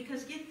people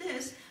because, get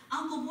this,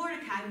 Uncle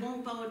Mordecai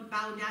won't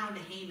bow down to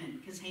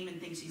Haman because Haman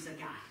thinks he's a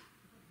god.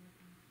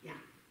 Yeah,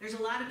 there's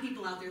a lot of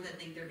people out there that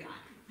think they're God.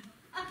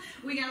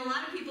 We got a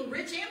lot of people,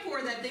 rich and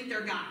poor, that think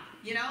they're God.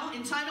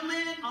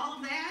 Entitlement, all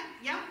of that,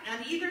 yep,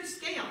 on either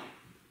scale.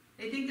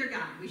 They think they're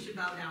God. We should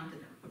bow down to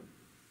them.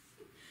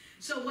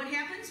 So what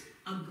happens?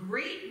 A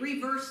great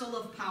reversal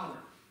of power.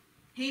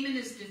 Haman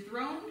is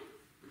dethroned.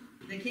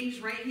 The king's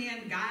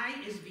right-hand guy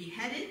is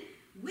beheaded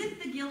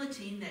with the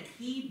guillotine that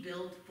he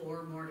built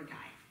for Mordecai.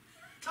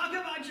 Talk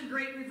about your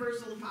great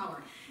reversal of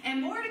power.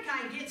 And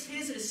Mordecai gets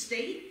his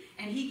estate,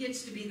 and he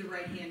gets to be the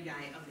right-hand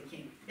guy of the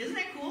king. Isn't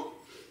that cool?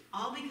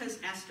 All because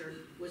Esther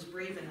was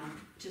brave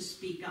enough to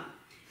speak up.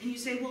 And you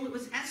say, well, it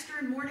was Esther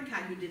and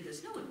Mordecai who did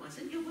this. No, it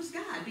wasn't. It was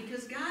God,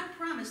 because God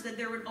promised that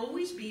there would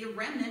always be a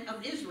remnant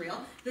of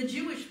Israel, the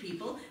Jewish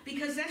people,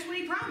 because that's what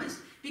he promised.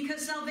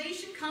 Because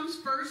salvation comes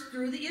first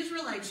through the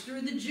Israelites,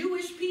 through the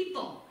Jewish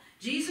people.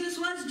 Jesus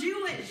was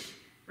Jewish,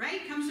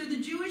 right? Comes through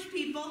the Jewish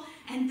people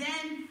and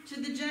then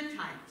to the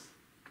Gentiles.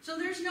 So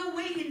there's no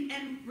way,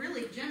 and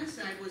really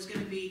genocide was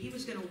going to be,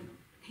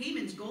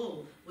 Haman's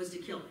goal was to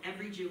kill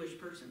every Jewish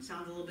person.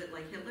 Sounds a little bit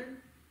like Hitler?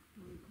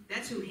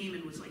 That's who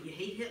Haman was like. You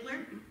hate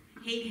Hitler?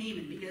 Hate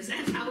Haman, because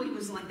that's how he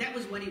was like. That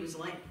was what he was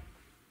like.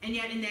 And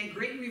yet in that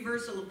great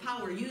reversal of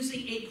power,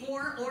 using a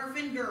poor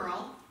orphan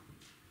girl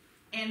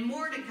and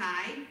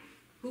Mordecai,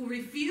 who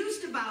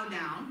refused to bow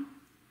down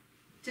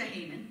to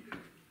Haman,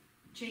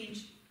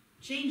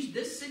 changed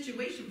this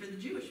situation for the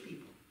Jewish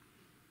people.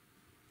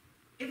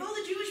 If all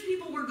the Jewish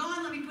people were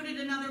gone, let me put it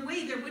another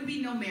way, there would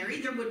be no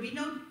Mary, there would be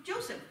no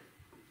Joseph.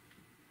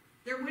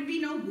 There would be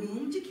no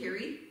womb to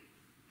carry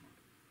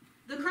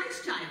the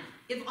Christ child.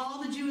 If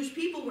all the Jewish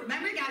people were,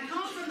 remember, God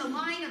come from the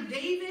line of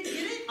David,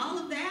 did it? All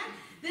of that?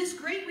 This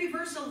great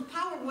reversal of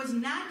power was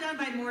not done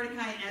by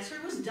Mordecai and Esther,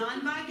 it was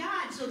done by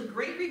God. So the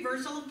great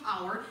reversal of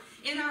power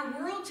in our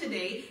world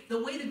today,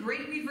 the way the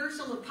great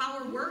reversal of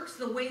power works,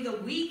 the way the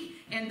weak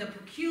and the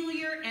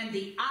peculiar and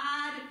the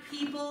odd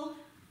people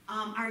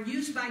are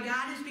used by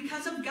God is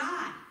because of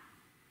God.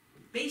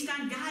 Based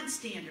on God's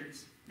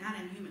standards, not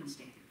on human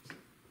standards.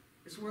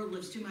 This world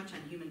lives too much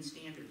on human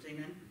standards,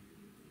 amen?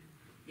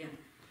 Yeah.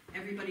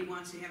 Everybody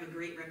wants to have a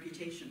great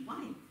reputation.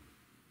 Why?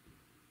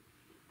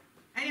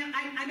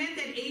 I'm at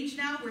that age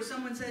now where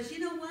someone says, you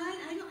know what?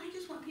 I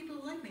just want people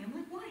to like me. I'm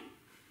like, why?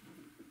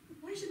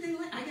 Why should they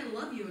like? I gotta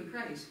love you in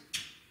Christ.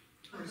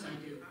 Of course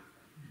I do.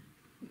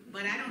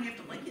 But I don't have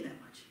to like you that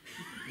much.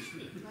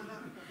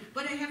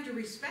 But I have to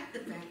respect the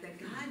fact that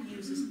God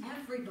uses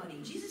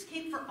everybody. Jesus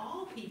came for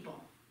all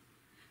people.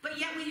 But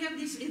yet we have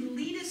this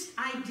elitist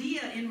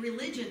idea in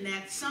religion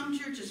that some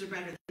churches are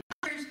better than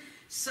others,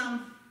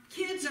 some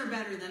kids are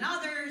better than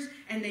others,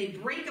 and they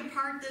break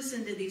apart this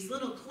into these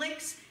little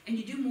cliques, and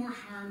you do more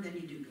harm than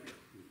you do good.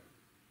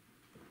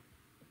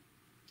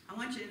 I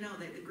want you to know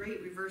that the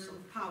great reversal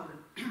of power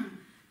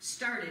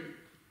started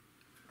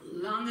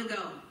long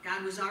ago.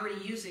 God was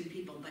already using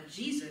people, but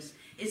Jesus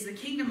is the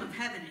kingdom of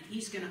heaven, and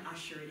he's going to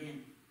usher it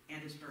in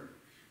at his birth.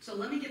 So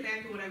let me get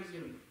back to what I was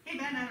doing. Hey,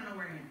 Ben, I don't know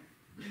where I am.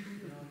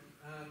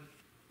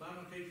 Bottom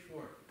of page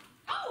 4.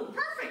 Oh,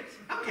 perfect.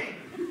 Okay.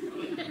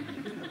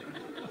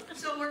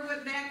 So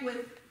we're back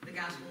with the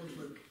Gospel of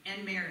Luke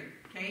and Mary.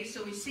 Okay,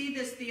 so we see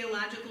this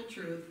theological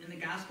truth in the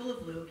Gospel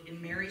of Luke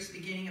in Mary's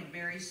beginning of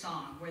Mary's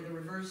song, where the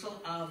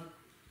reversal of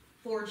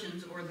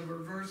fortunes or the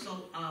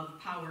reversal of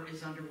power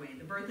is underway.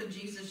 The birth of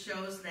Jesus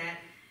shows that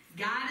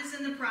God is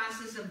in the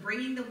process of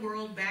bringing the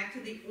world back to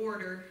the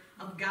order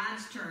of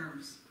God's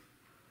terms.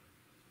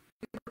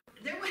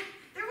 There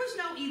was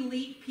no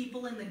elite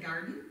people in the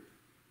garden.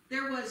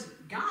 There was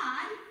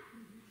God,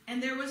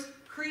 and there was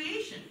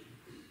creation.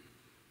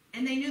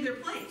 And they knew their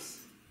place.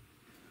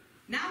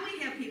 Now we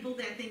have people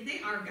that think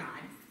they are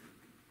God,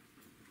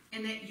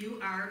 and that you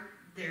are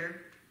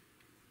their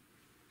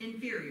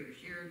inferiors.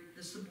 You're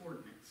the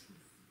subordinates.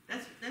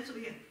 That's what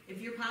we have.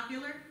 If you're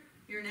popular,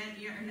 you're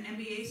an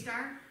NBA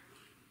star,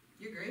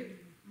 you're great.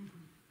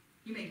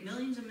 You make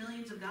millions and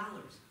millions of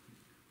dollars.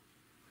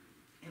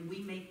 And we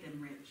make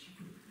them rich.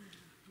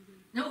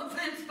 No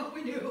offense, but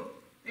we do.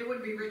 They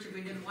wouldn't be rich if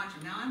we didn't watch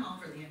them. Now I'm all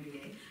for the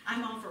NBA.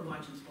 I'm all for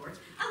watching sports.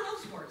 I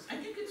love sports. I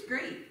think it's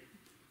great.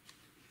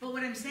 But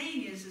what I'm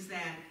saying is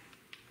that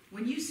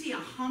when you see a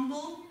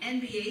humble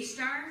NBA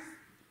star,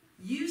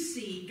 you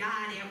see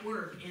God at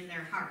work in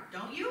their heart,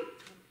 don't you?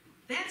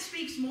 That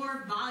speaks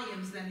more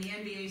volumes than the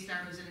NBA star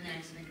was in an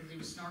accident because he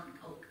was snorting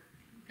coke.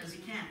 Because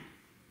he can,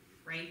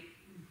 right?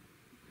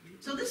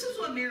 So this is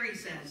what Mary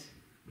says.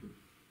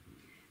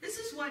 This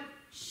is what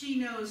she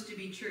knows to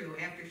be true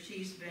after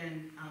she's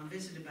been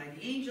visited by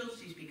the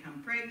angels. She's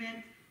become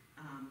pregnant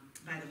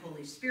by the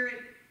Holy Spirit.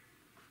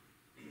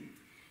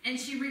 And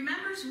she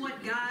remembers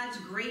what God's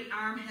great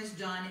arm has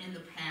done in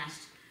the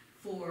past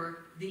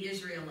for the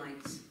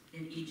Israelites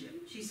in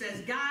Egypt. She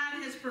says,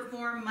 God has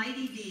performed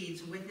mighty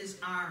deeds with his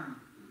arm,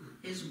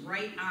 his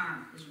right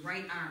arm,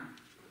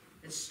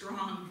 his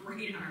strong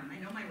right arm.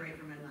 I know my right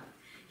from my left.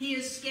 He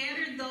has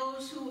scattered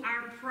those who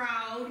are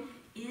proud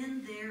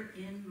in their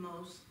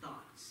inmost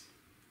thoughts.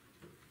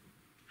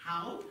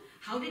 How?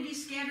 How did he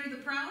scatter the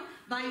proud?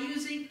 By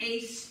using a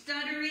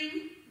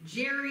stuttering,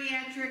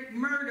 geriatric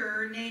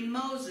murderer named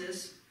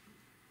Moses,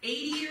 80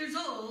 years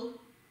old,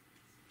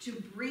 to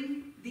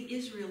bring the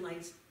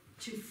Israelites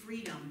to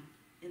freedom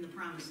in the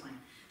Promised Land.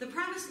 The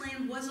Promised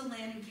Land was a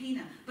land in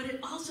Canaan, but it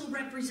also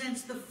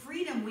represents the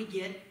freedom we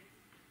get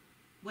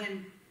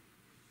when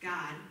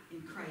God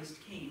in Christ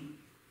came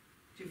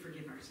to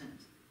forgive our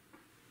sins.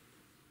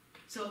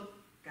 So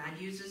God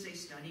uses a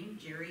stunning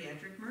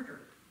geriatric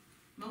murderer,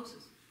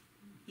 Moses.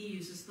 He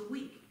uses the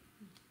weak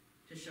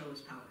to show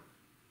his power.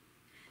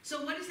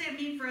 So what does that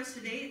mean for us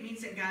today? It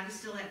means that God is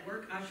still at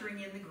work ushering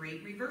in the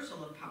great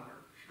reversal of power,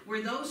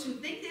 where those who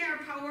think they are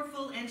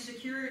powerful and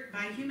secure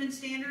by human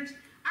standards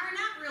are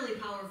not really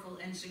powerful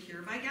and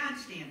secure by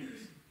God's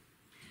standards.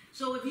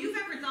 So if you've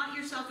ever thought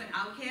yourself an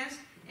outcast,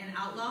 an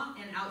outlaw,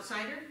 an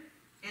outsider,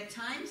 at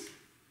times,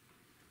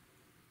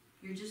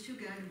 you're just who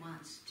God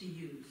wants to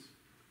use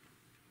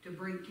to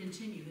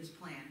continue his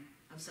plan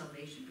of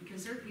salvation.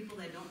 Because there are people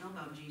that don't know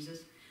about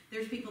Jesus.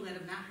 There's people that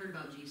have not heard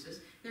about Jesus.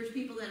 There's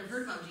people that have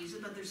heard about Jesus,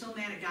 but they're so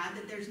mad at God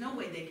that there's no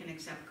way they can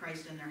accept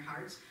Christ in their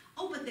hearts.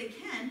 Oh, but they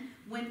can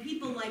when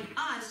people like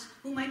us,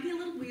 who might be a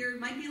little weird,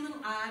 might be a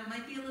little odd,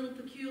 might be a little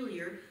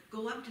peculiar,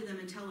 go up to them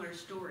and tell our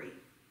story.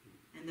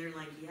 And they're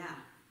like, yeah,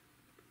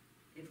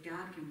 if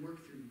God can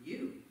work through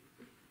you,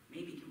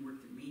 maybe he can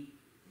work through me.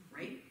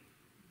 Right?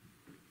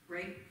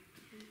 Right?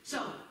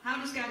 So,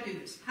 how does God do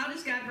this? How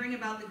does God bring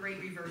about the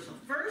great reversal?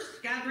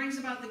 First, God brings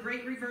about the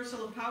great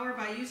reversal of power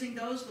by using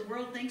those the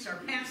world thinks are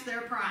past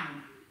their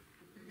prime.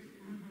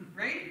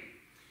 Right?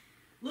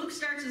 Luke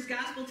starts his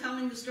gospel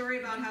telling the story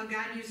about how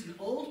God used an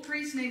old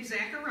priest named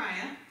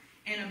Zechariah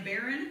and a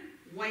barren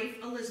wife,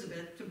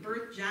 Elizabeth, to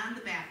birth John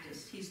the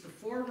Baptist. He's the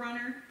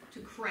forerunner to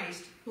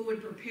Christ who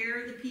would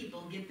prepare the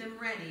people, get them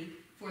ready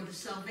for the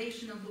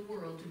salvation of the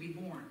world to be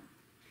born.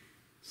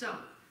 So,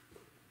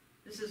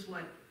 this is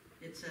what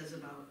it says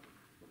about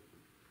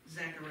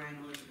Zechariah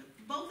and Elizabeth.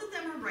 Both of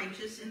them were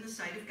righteous in the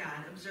sight of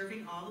God,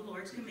 observing all the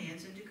Lord's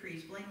commands and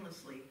decrees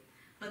blamelessly.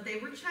 But they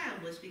were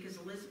childless because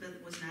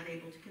Elizabeth was not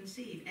able to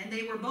conceive. And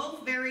they were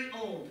both very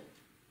old.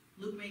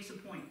 Luke makes a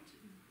point.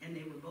 And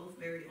they were both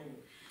very old.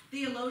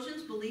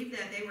 Theologians believe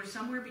that they were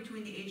somewhere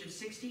between the age of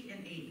 60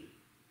 and 80.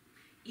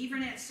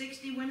 Even at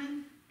 60,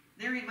 women,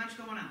 there ain't much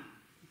going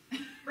on.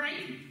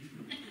 Right?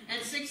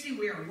 At 60,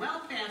 we are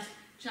well past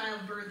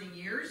childbirthing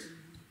years.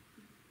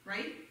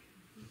 Right?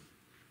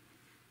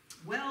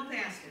 Well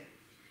past it.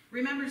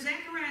 Remember,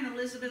 Zechariah and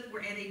Elizabeth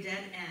were at a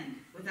dead end.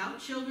 Without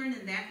children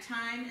in that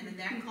time and in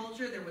that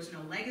culture, there was no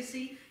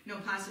legacy, no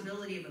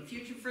possibility of a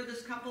future for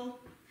this couple.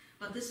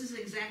 But this is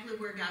exactly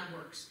where God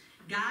works.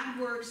 God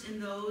works in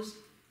those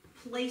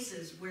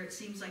places where it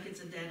seems like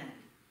it's a dead end,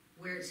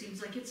 where it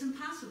seems like it's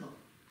impossible,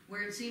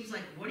 where it seems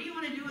like, what do you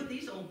want to do with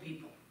these old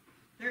people?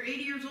 They're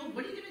 80 years old.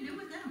 What are you going to do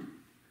with them?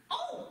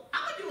 Oh,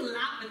 I'm going to do a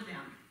lot with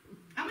them.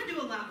 I'm going to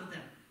do a lot with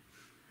them.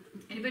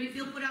 Anybody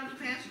feel put out to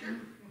pasture?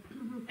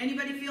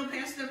 Anybody feel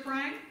past their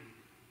prime?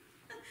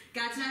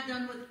 God's not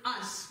done with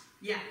us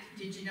yet.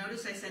 Did you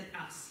notice I said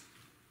us?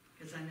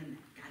 Because I'm in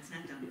that. God's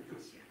not done with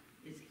us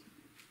yet, is he?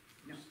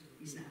 No,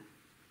 he's not.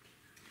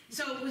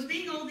 So was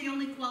being old the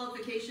only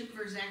qualification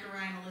for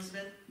Zechariah and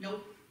Elizabeth?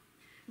 Nope.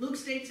 Luke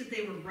states that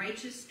they were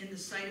righteous in the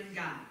sight of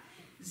God.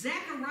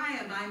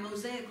 Zechariah, by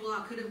Mosaic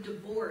law, could have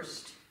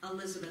divorced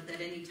Elizabeth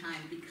at any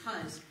time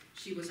because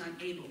she was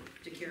unable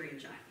to carry a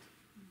child.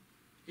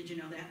 Did you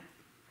know that?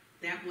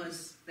 That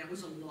was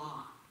a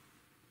law.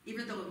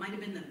 Even though it might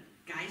have been the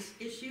guy's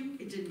issue,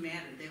 it didn't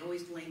matter. They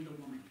always blamed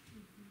the woman.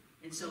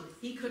 And so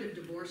he could have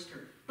divorced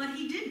her. But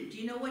he didn't. Do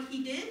you know what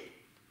he did?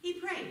 He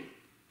prayed.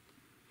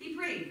 He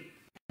prayed.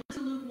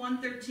 Listen to Luke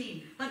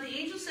 1:13. But the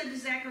angel said to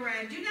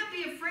Zechariah, "Do not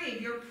be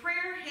afraid. Your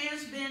prayer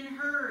has been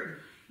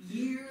heard."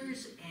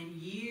 Years and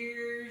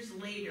years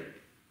later,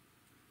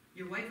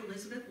 your wife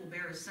Elizabeth will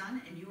bear a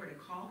son, and you are to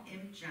call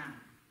him John.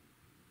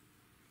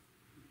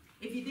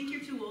 If you think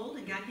you're too old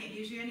and God can't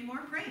use you anymore,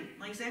 pray,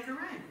 like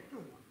Zechariah.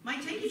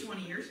 Might take you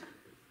 20 years.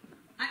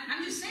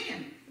 I'm just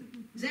saying.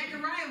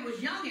 Zechariah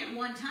was young at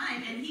one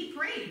time, and he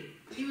prayed.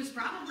 He was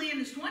probably in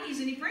his 20s,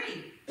 and he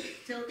prayed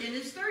till in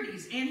his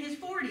 30s, and his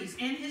 40s,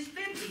 and his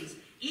 50s.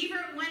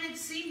 Even when it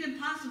seemed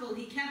impossible,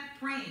 he kept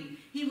praying.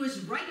 He was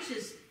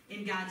righteous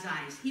in God's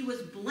eyes. He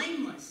was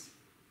blameless.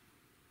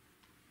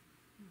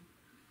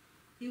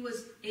 He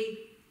was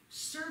a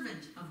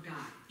servant of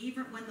God,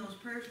 even when those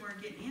prayers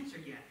weren't getting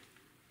answered yet.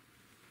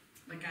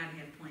 But God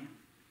had a plan,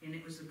 and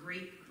it was a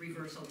great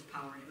reversal of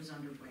power, and it was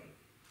underway.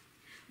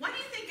 Why do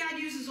you think God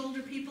uses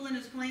older people in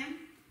his plan?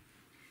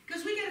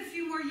 Because we got a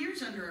few more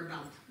years under our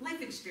belt.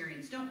 Life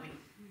experience, don't we?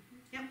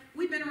 Yep.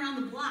 We've been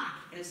around the block,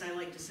 as I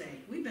like to say.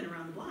 We've been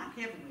around the block,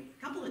 haven't we?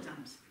 A couple of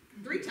times.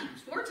 3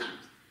 times, 4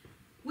 times.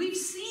 We've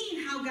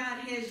seen how God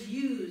has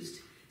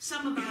used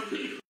some of our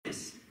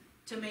weakness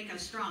to make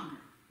us stronger.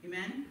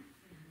 Amen?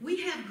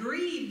 We have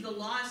grieved the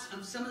loss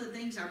of some of the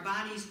things our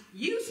bodies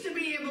used to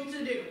be able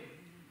to do.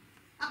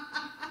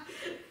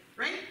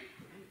 Right?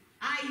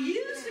 I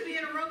used to be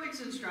an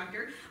aerobics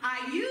instructor.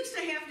 I used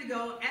to have to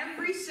go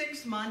every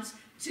 6 months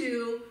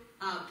to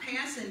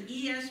pass an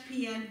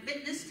ESPN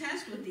fitness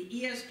test with the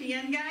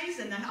ESPN guys,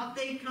 and out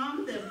they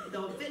come,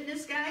 the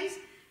fitness guys.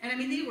 And I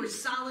mean, they were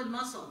solid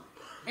muscle.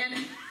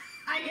 And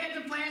I had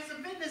to pass a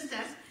fitness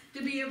test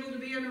to be able to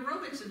be an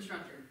aerobics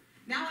instructor.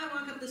 Now I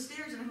walk up the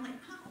stairs and I'm like,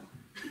 how?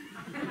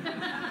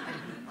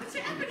 What's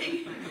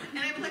happening? And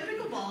I play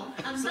pickleball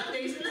on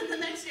Sundays, and then the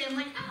next day I'm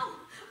like, ow,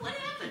 what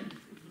happened?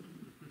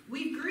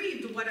 We've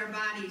grieved what our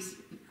bodies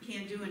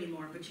can't do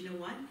anymore. But you know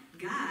what?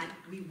 God,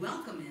 we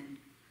welcome in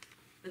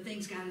the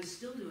things God is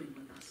still doing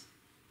with us.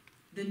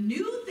 The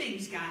new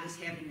things God is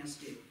having us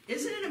do.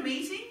 Isn't it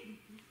amazing?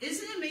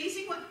 Isn't it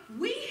amazing what?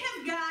 We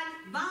have got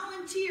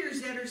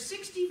volunteers that are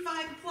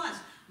 65 plus.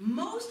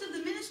 Most of the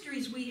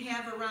ministries we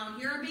have around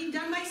here are being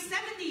done by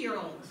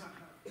 70-year-olds.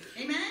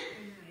 Amen?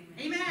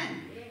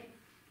 Amen.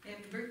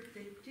 Happy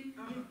birthday to you.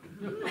 How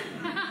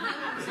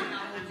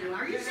old you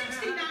are. You're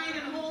 69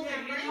 and holding.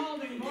 Yeah, you're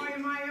holding. Boy,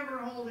 am I ever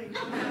holding.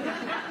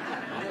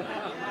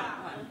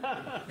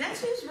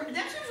 That's who's running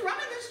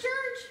this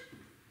church.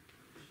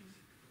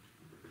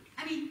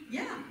 I mean,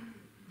 yeah.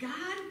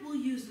 God will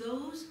use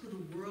those who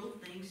the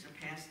world thinks are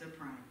past their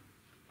prime.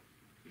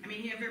 I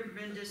mean, have you ever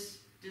been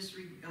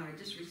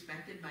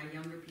disrespected by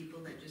younger people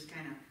that just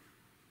kind of,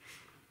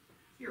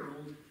 you're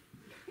old.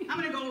 I'm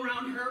going to go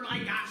around her. My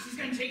gosh, she's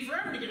going to take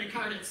forever to get a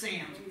card at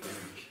Sam's.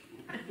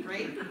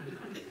 Right?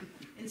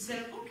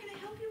 Instead of, oh, can I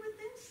help you with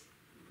this?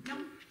 No.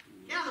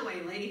 Get out of the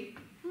way, lady.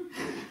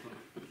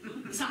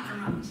 Soccer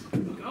moms.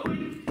 Go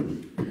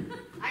in.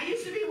 I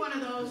used to be one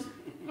of those.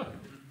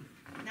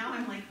 Now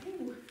I'm like,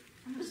 ooh,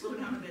 I'm going to slow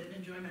down a bit and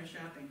enjoy my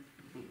shopping.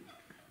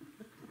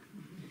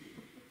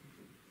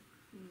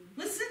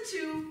 Listen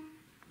to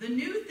the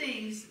new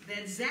things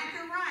that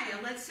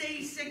Zechariah, let's say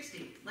he's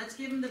 60. Let's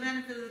give him the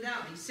benefit of the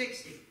doubt. He's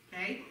 60,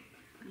 okay?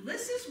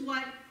 This is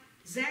what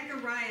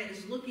Zechariah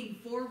is looking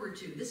forward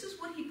to. This is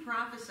what he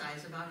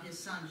prophesies about his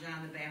son,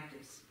 John the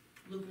Baptist.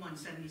 Luke 1,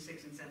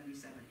 76 and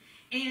 77.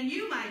 And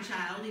you, my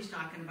child, he's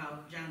talking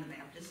about John the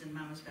Baptist in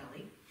Mama's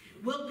belly,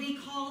 will be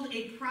called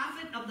a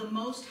prophet of the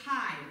Most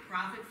High, a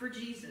prophet for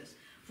Jesus.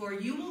 For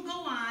you will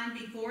go on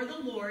before the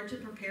Lord to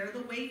prepare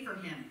the way for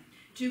him,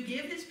 to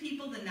give his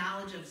people the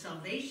knowledge of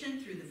salvation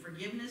through the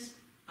forgiveness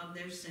of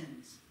their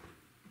sins.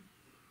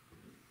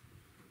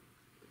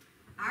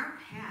 Our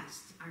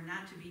pasts are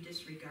not to be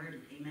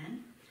disregarded,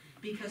 amen?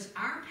 Because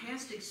our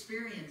past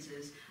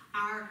experiences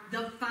are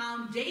the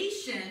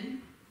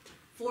foundation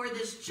for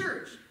this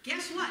church.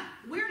 Guess what?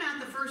 We're not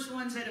the first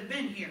ones that have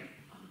been here.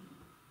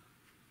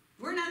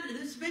 We're not,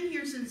 it's been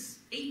here since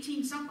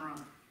 18-something or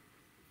other.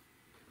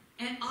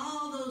 And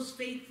all those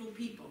faithful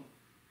people,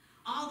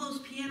 all those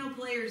piano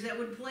players that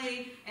would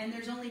play and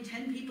there's only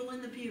 10 people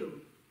in the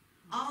pew.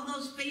 All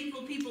those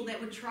faithful people that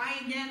would try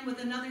again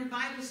with another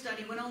Bible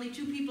study when only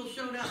 2 people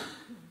showed up.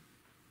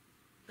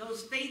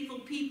 Those faithful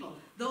people.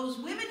 Those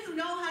women who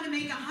know how to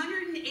make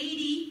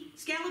 180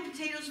 scalloped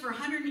potatoes for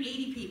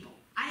 180 people.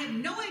 I have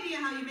no idea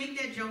how you make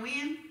that,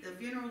 Joanne. The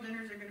funeral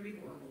dinners are going to be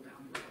horrible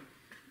down the road.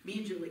 Me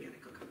and Julie got to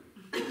cook them.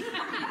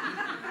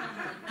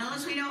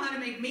 Unless we know how to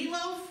make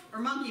meatloaf or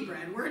monkey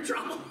bread, we're in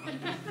trouble.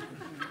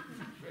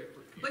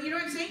 But you know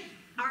what I'm saying?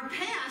 Our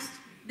past,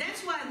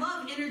 That's why I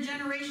love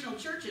intergenerational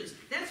churches.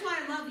 That's why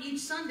I love each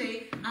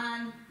Sunday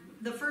on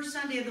the first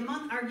Sunday of the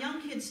month. Our young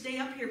kids stay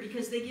up here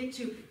because they get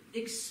to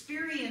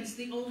experience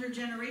the older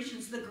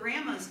generations, the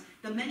grandmas,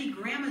 the many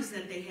grandmas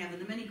that they have,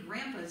 and the many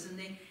grandpas,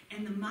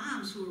 and the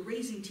moms who are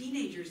raising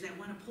teenagers that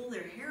want to pull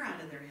their hair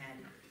out of their head,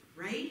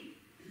 right?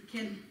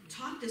 Can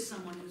talk to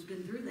someone who's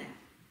been through that.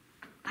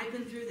 I've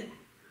been through that.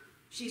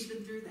 She's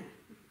been through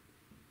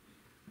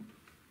that.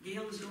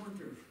 Gail is going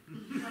through it.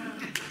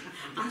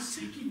 A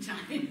second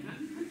time.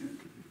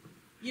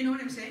 You know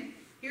what I'm saying?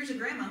 Here's a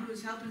grandma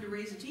who's helping to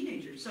raise a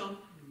teenager. So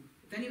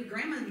if any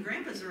grandma and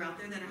grandpas are out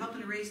there that are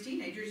helping to raise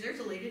teenagers, there's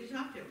a lady to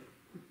talk to.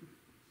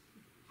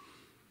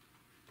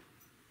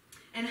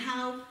 And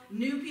how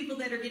new people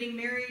that are getting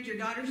married, your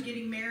daughter's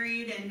getting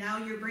married, and now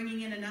you're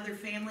bringing in another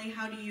family,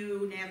 how do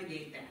you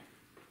navigate that?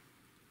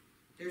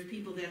 There's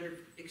people that are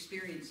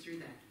experienced through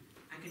that.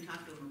 I can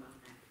talk to them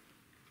about that.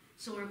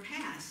 So our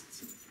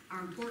pasts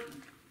are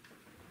important.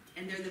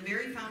 And they're the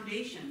very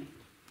foundation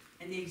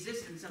and the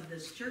existence of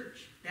this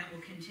church that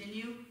will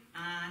continue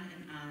on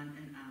and on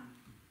and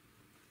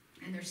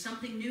on. And there's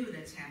something new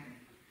that's happening.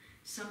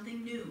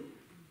 Something new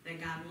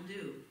that God will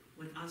do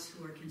with us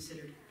who are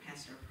considered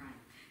past our prime.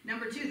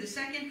 Number two, the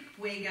second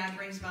way God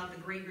brings about the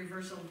great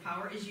reversal of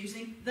power is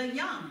using the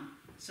young.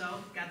 So,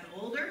 got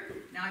the older,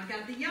 now I've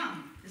got the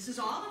young. This is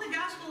all in the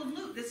Gospel of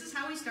Luke. This is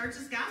how he starts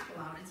his Gospel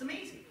out. It's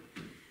amazing.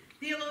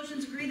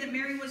 Theologians agree that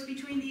Mary was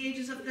between the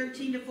ages of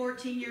 13 to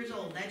 14 years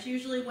old. That's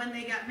usually when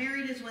they got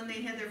married, is when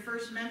they had their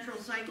first menstrual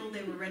cycle,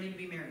 they were ready to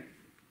be married.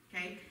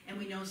 Okay? And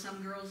we know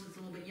some girls it's a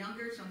little bit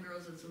younger, some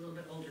girls it's a little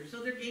bit older.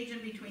 So they're gauging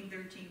between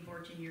 13 and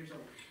 14 years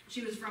old.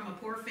 She was from a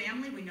poor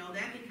family. We know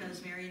that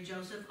because Mary and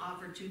Joseph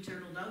offered 2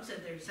 turtle doves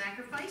as their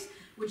sacrifice,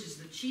 which is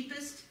the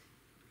cheapest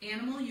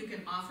animal you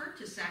can offer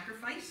to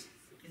sacrifice.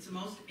 It's the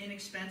most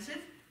inexpensive.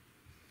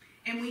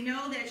 And we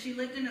know that she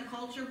lived in a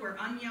culture where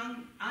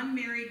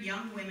unmarried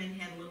young women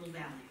had little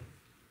value.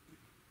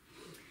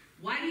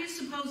 Why do you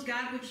suppose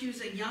God would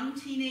choose a young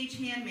teenage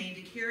handmaid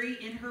to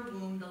carry in her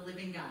womb the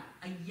living God?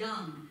 A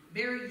young,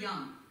 very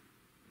young.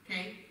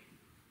 Okay?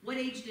 What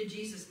age did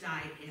Jesus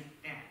die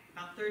at?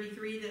 About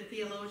 33, the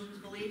theologians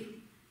believe.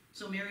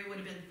 So Mary would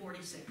have been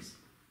 46.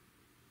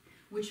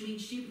 Which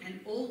means and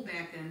old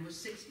back then was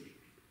 60.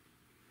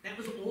 That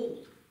was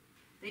old.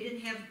 They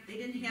didn't have,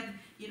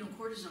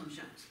 cortisone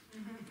shots.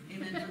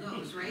 Amen for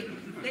those, right?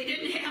 They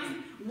didn't have,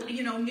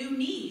 new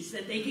knees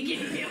that they could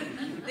give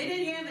him. They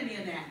didn't have any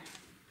of that.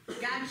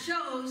 God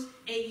chose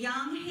a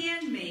young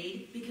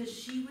handmaid because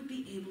she would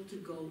be able to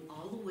go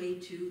all the way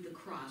to the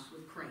cross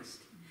with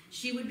Christ.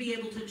 She would be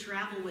able to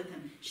travel with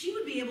him. She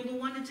would be able to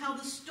want to tell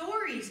the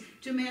stories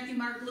to Matthew,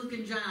 Mark, Luke,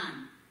 and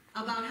John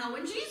about how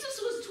when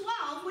Jesus was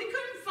 12, we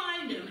couldn't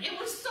find him. It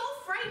was so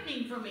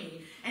frightening for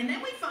me. And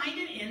then we find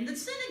him in the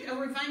synagogue,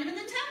 or we find him in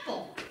the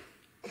temple.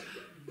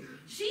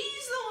 She's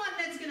the one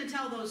that's going to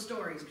tell those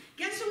stories.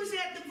 Guess who was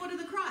at the foot of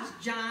the cross?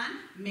 John,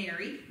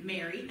 Mary,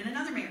 and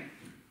another Mary.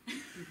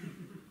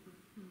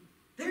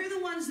 They're the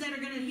ones that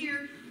are going to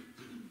hear,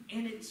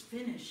 and it's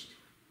finished.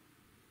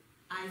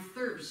 I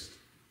thirst.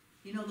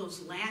 You know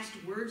those last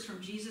words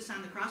from Jesus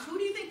on the cross? Who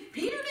do you think?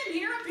 Peter didn't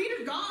hear him.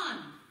 Peter's gone.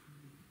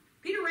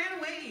 Peter ran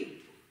away.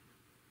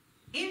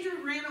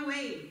 Andrew ran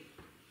away.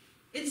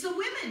 It's the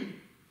women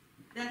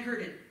that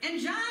heard it. And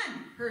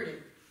John heard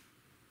it.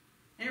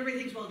 And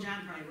everybody thinks, well,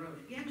 John probably wrote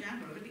it. Yeah,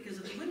 John wrote it because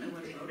if the women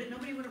would have wrote it,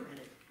 nobody would have read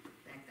it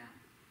back then.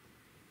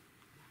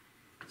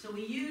 So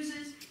he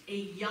uses a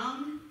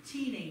young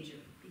teenager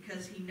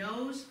because he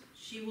knows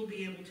she will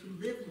be able to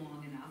live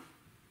long enough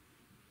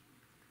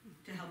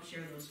to help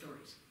share those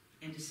stories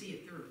and to see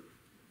it through.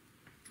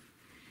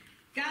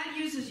 God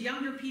uses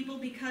younger people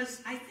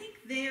because I think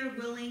they're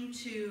willing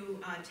to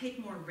take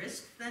more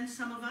risk than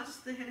some of us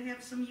that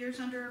have some years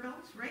under our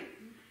belts, right?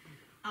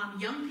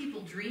 Young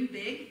people dream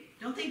big.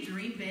 Don't they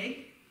dream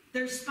big?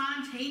 They're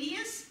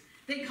spontaneous.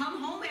 They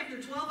come home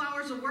after 12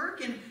 hours of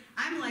work, and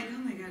I'm like, oh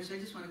my gosh, I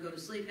just want to go to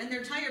sleep. And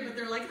they're tired, but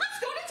they're like, let's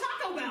go to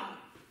Taco Bell.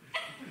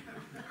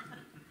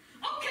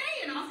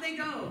 Okay, and off they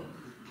go.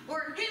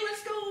 Or, hey,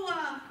 let's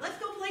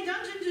go play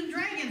Dungeons and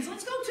Dragons.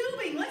 Let's go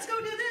tubing. Let's go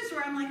do this.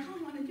 Or I'm like, all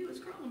I want to do is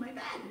crawl in my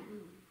bed.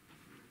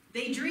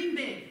 They dream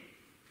big.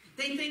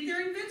 They think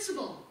they're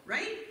invincible,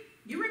 right?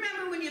 You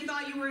remember when you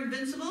thought you were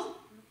invincible?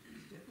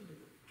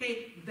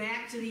 Okay,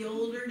 back to the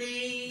older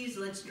days.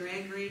 Let's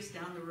drag race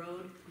down the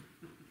road,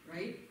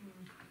 right?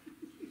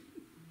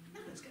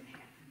 Nothing's going to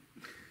happen.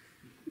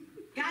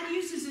 God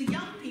uses the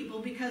young people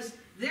because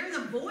they're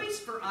the voice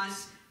for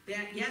us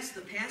that, yes,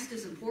 the past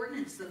is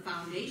important. It's the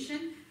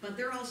foundation. But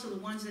they're also the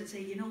ones that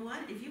say, you know what?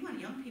 If you want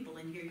young people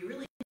in here, you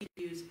really need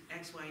to use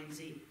X, Y, and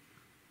Z.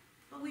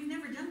 But we've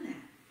never done that.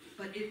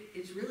 But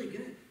it's really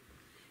good.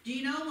 Do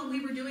you know when we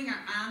were doing our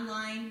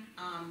online,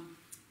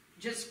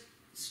 just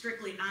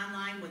strictly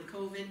online with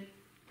COVID,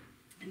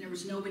 and there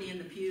was nobody in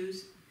the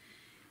pews,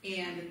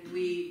 and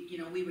we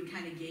would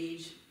kind of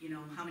gauge,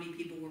 how many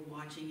people were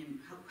watching and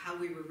how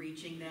we were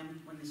reaching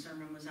them when the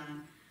sermon was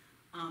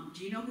on.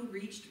 Do you know who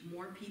reached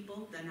more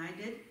people than I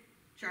did?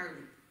 Charlie.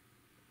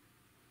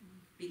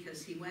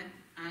 because he went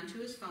onto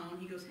his phone.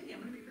 He goes, hey,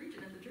 I'm going to be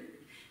preaching at the church.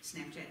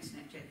 Snapchat,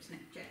 Snapchat,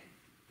 Snapchat.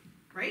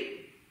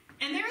 Right?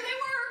 And there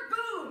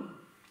they were, boom,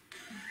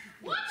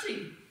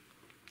 watching.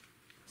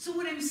 So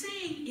what I'm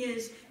saying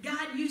is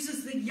God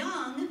uses the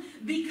young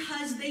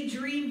because they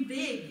dream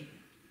big.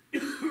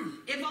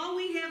 If all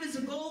we have is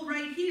a goal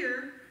right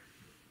here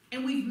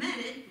and we've met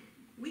it,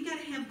 we got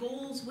to have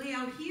goals way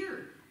out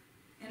here.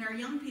 And our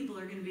young people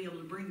are going to be able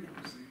to bring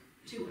those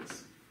to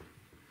us.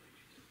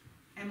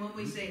 And when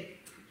we say,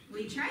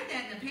 we tried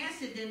that in the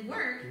past, it didn't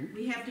work,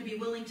 we have to be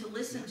willing to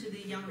listen to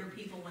the younger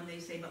people when they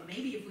say, but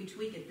maybe if we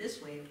tweak it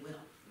this way, it will.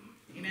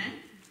 Amen?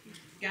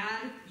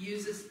 God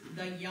uses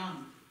the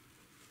young.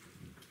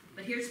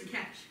 But here's the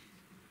catch.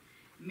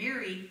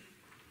 Mary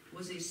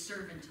was a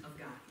servant of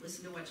God.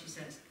 Listen to what she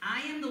says.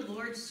 I am the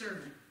Lord's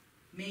servant.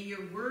 May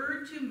your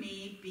word to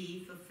me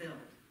be fulfilled.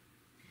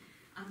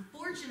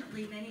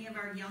 Unfortunately, many of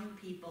our young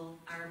people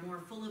are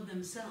more full of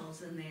themselves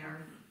than they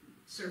are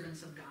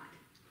servants of God.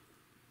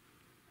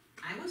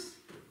 I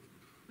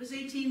was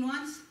 18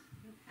 once.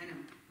 I know.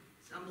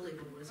 It's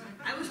unbelievable, isn't it?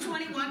 I was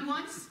 21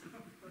 once.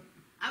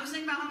 I was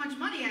thinking about how much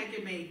money I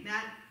could make,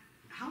 not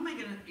how am I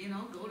going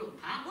to, go to a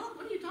potluck?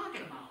 What are you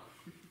talking about?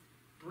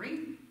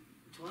 Bring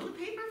toilet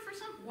paper for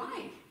something?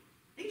 Why?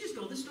 They can just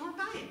go to the store and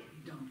buy it.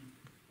 You don't.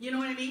 You know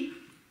what I mean?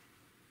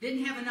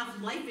 Didn't have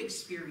enough life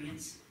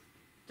experience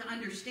to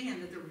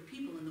understand that there were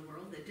people in the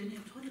world that didn't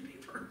have toilet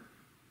paper.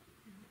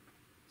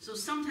 So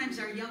sometimes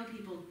our young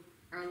people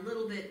are a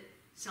little bit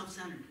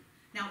self-centered.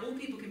 Now, old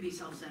people can be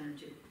self-centered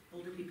too.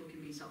 Older people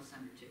can be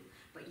self-centered too.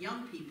 But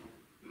young people,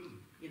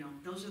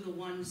 those are the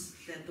ones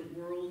that the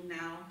world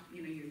now,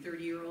 your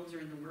 30-year-olds are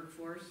in the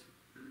workforce.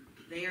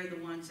 They are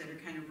the ones that are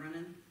kind of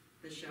running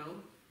the show.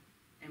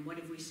 And what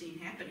have we seen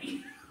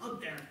happening out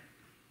there?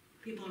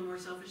 People are more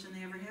selfish than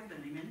they ever have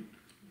been. Amen?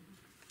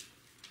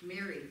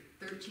 Mary,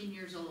 13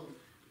 years old.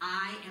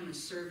 I am a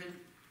servant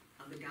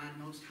of the God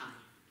Most High.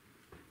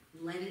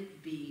 Let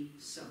it be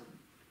so.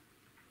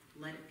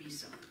 Let it be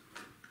so.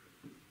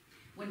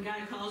 When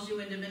God calls you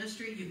into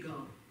ministry, you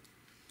go.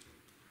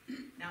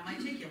 Now, it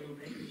might take you a little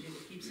bit because you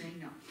keep saying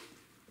no.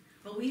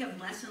 But we have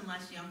less and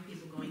less young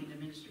people going into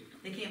ministry.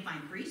 They can't find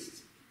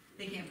priests.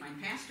 They can't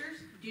find pastors.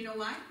 Do you know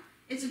why?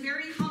 It's a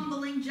very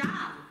humbling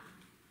job.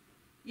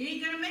 You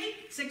ain't going to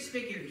make 6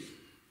 figures.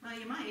 Well,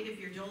 you might if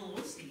you're Joel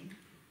Osteen.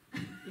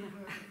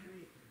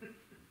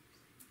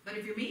 But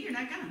if you're me, you're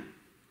not going to.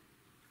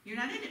 You're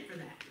not in it for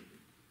that.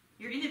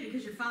 You're in it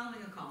because you're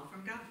following a call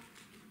from God.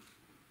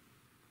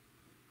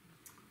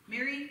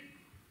 Mary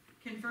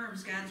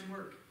confirms God's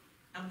work.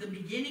 Of the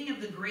beginning of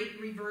the great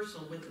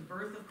reversal with the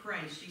birth of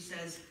Christ, she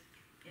says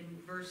in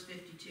verse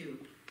 52,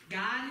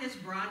 God has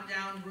brought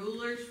down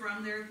rulers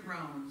from their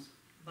thrones,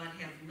 but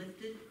have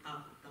lifted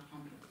up the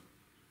humble.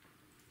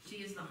 She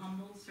is the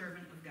humble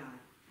servant of God.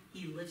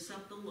 He lifts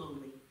up the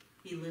lowly.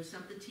 He lifts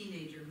up the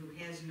teenager who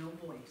has no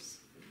voice.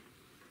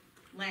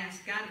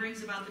 Last, God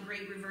brings about the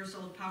great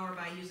reversal of power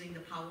by using the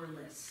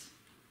powerless.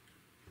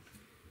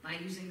 By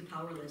using the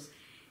powerless.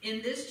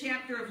 In this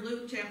chapter of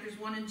Luke, chapters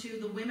 1 and 2,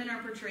 the women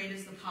are portrayed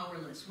as the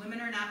powerless. Women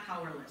are not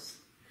powerless.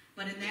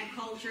 But in that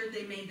culture,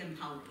 they made them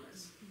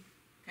powerless.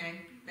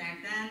 Okay? Back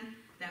then,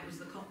 that was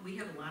we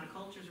have a lot of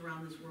cultures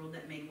around this world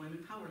that make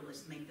women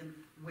powerless, make them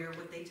wear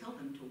what they tell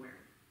them to wear.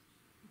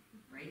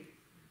 Right?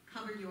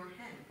 Cover your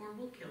head or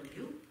we'll kill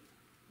you.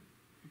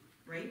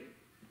 Right?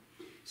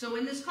 So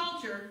in this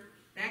culture,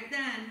 back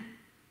then,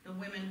 the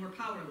women were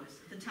powerless.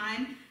 At the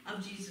time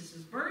of Jesus'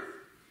 birth,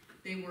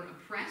 they were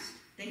oppressed.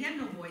 They had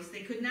no voice.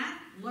 They could not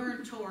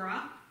learn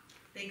Torah.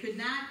 They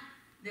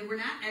were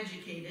not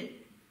educated.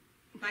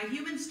 By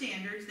human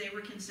standards, they were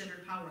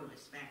considered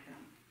powerless back then.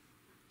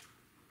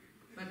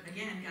 But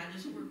again, God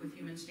doesn't work with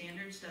human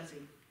standards, does he?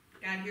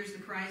 God hears the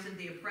cries of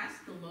the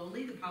oppressed, the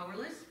lowly, the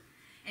powerless.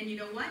 And you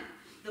know what?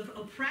 The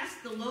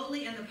oppressed, the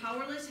lowly, and the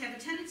powerless have a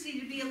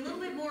tendency to be a little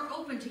bit more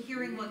open to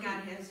hearing what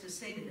God has to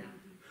say to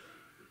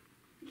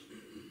them.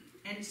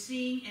 And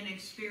seeing and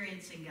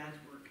experiencing God's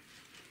work.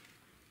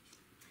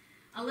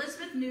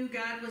 Elizabeth knew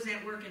God was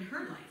at work in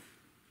her life.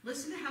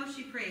 Listen to how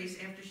she prays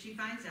after she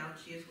finds out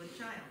she is with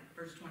child.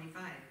 Verse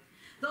 25.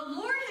 The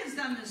Lord has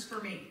done this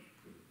for me.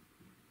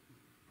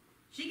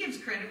 She gives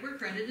credit where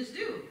credit is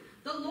due.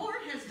 The Lord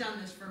has done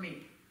this for me.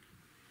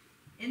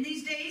 In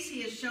these days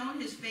he has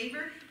shown his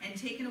favor and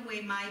taken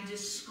away my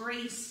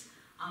disgrace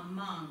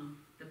among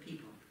the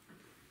people.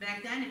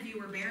 Back then, if you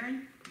were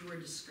barren, you were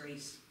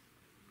disgraced.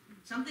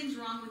 Something's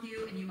wrong with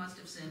you and you must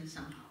have sinned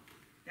somehow.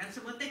 That's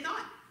what they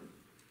thought.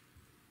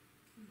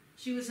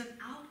 She was an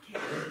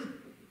outcast.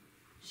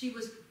 She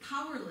was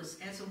powerless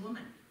as a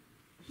woman.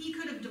 He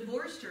could have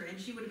divorced her and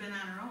she would have been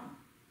on her own.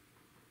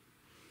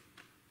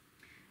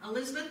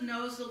 Elizabeth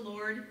knows the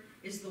Lord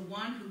is the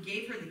one who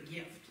gave her the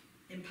gift.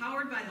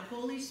 Empowered by the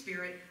Holy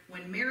Spirit,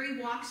 when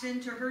Mary walks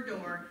into her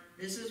door,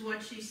 this is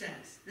what she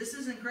says. This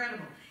is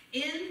incredible.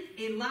 In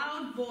a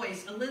loud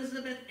voice,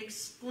 Elizabeth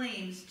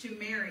exclaims to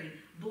Mary,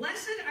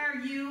 "Blessed are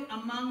you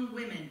among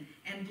women,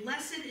 and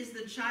blessed is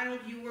the child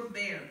you will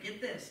bear." Get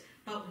this.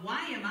 But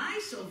why am I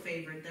so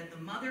favored that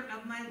the mother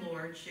of my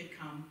Lord should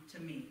come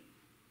to me?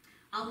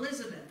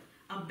 Elizabeth,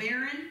 a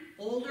barren,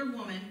 older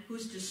woman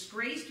who's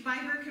disgraced by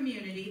her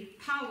community,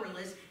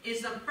 powerless,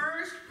 is the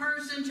first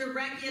person to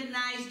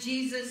recognize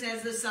Jesus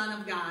as the Son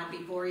of God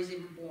before he's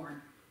even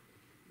born.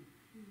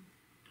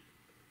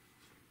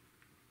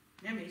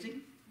 Isn't that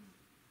amazing?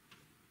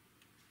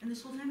 And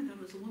this whole time I thought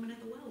it was the woman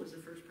at the well was the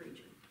first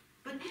preacher.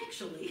 But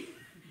actually,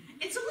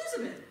 it's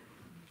Elizabeth.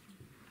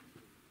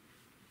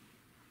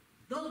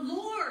 The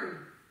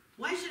Lord.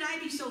 Why should I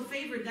be so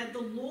favored that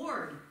the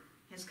Lord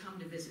has come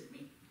to visit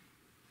me?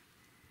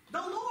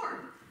 The Lord.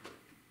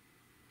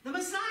 The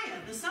Messiah,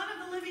 the Son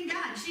of the living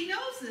God. She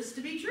knows this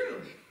to be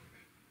true.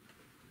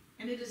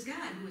 And it is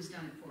God who has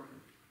done it for her.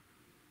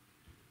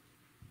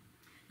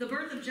 The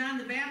birth of John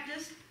the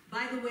Baptist,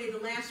 by the way, the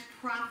last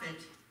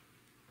prophet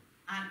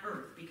on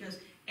earth. Because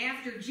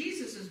after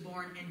Jesus is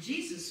born and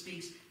Jesus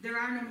speaks, there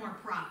are no more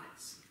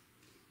prophets.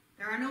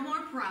 There are no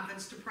more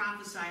prophets to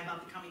prophesy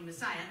about the coming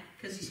Messiah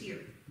because he's here.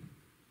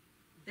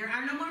 There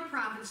are no more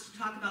prophets to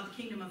talk about the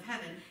kingdom of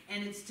heaven,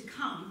 and it's to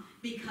come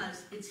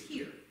because it's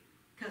here.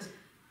 Because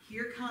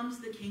here comes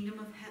the kingdom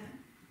of heaven.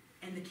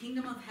 And the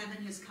kingdom of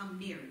heaven has come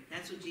near.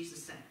 That's what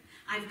Jesus said.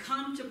 I've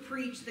come to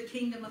preach the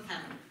kingdom of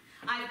heaven.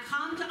 I've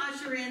come to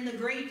usher in the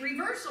great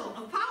reversal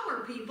of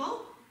power,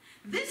 people.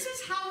 This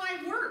is how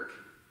I work.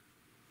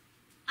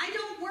 I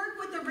don't work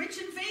with the rich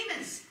and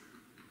famous.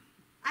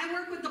 I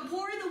work with the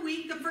poor, the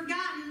weak, the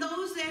forgotten,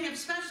 those that have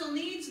special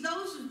needs,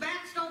 those whose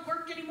backs don't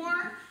work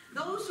anymore,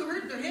 those who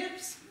hurt their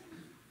hips.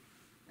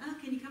 Oh,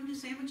 can you come do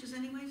sandwiches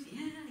anyways?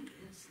 Yeah, I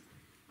guess.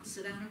 I'll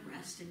sit down and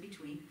rest in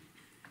between.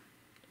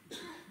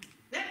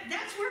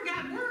 That's where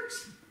God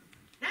works.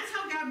 That's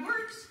how God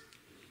works.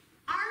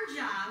 Our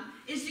job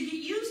is to get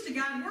used to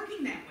God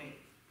working that way.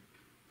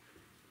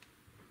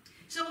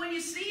 So when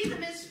you see the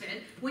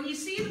misfit, when you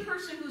see the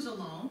person who's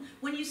alone,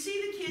 when you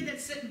see the kid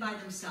that's sitting by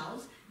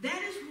themselves,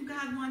 that is who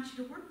God wants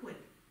you to work with.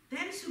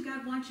 That is who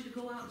God wants you to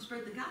go out and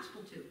spread the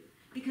gospel to.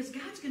 Because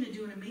God's going to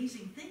do an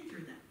amazing thing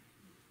through them.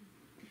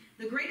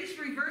 The greatest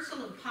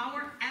reversal of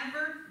power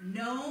ever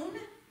known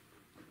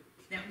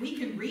that we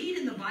can read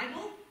in the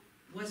Bible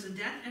was the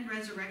death and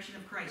resurrection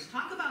of Christ.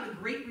 Talk about a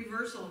great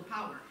reversal of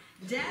power.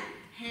 Death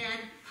had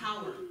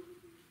power.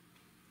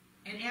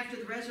 And after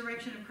the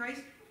resurrection of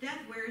Christ, death,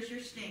 where is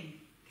your sting?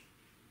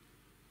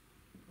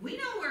 We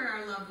know where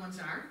our loved ones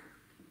are.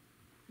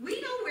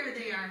 We know where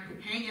they are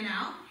hanging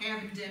out,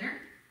 having dinner.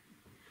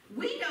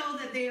 We know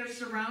that they are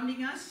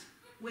surrounding us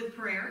with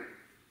prayer.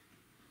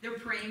 They're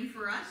praying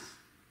for us.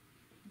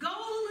 Go,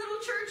 little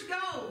church,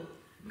 go.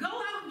 Go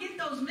out and get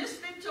those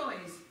misfit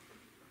toys.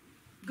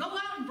 Go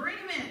out and bring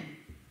them in.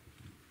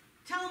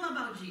 Tell them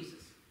about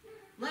Jesus.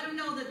 Let them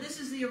know that this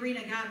is the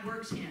arena God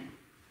works in.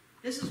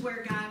 This is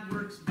where God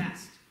works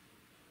best.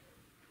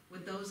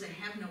 With those that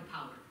have no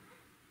power.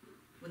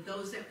 With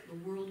those that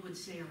the world would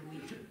say are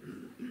weak.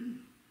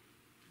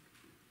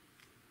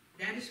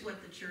 That is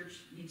what the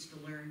church needs to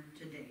learn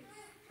today.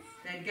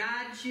 That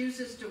God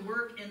chooses to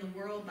work in the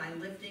world by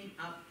lifting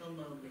up the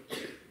lowly.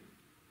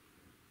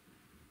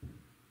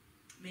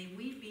 May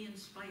we be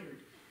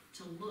inspired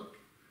to look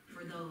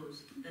for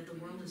those that the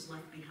world has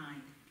left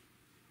behind.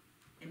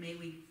 And may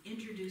we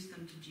introduce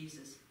them to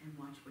Jesus and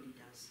watch what he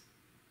does.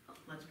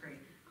 Let's pray.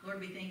 Lord,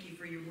 we thank you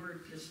for your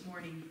word this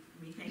morning.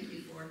 We thank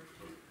you for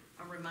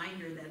a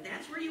reminder that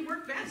that's where you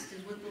work best,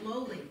 is with the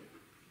lowly.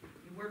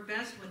 You work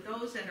best with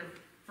those that are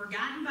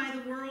forgotten by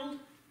the world,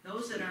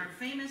 those that aren't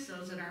famous,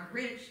 those that aren't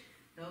rich,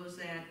 those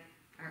that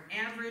are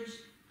average,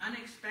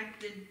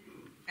 unexpected,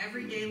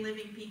 everyday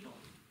living people.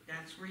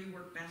 That's where you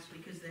work best,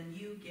 because then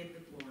you get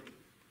the glory.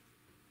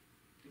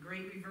 The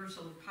great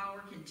reversal of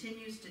power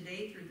continues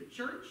today through the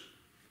church,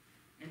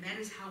 and that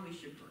is how we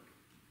should work.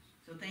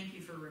 So thank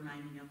you for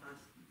reminding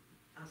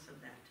us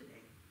of that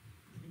today.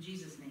 In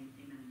Jesus' name,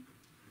 amen.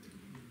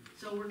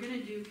 So we're going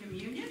to do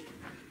communion.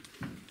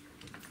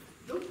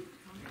 Okay,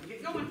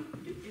 get going.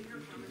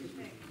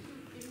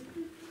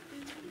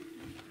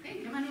 Hey,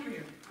 come on over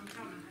here. I'm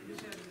coming. I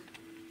just had to...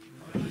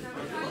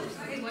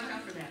 Hey, watch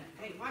out for that.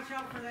 Hey, watch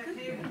out for that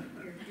table.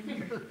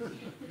 Here.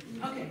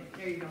 Okay,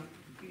 there you go.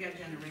 You got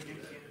Jenna right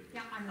next to you.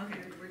 Yeah, I'm Okay,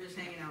 we're just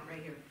hanging out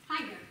right here.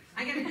 Hi there.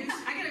 I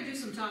gotta do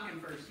some talking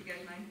first. You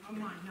guys mind?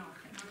 I'm on. No,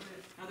 not a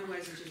bit.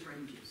 Otherwise, it's just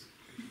running juice.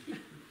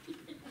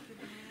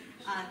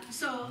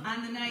 So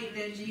on the night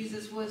that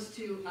Jesus was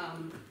to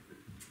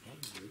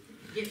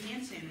get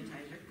hand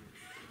sanitizer,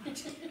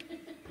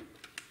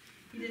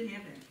 he didn't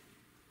have that.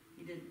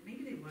 He did.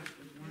 Maybe they washed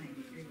with wine.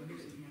 Here you go.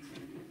 Here's some hand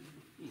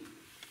sanitizer.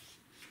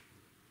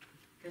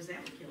 Because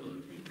that would kill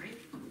anything, right?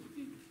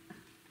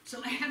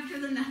 So after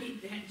the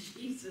night that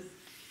Jesus,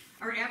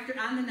 or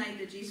on the night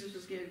that Jesus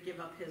was going to give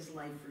up his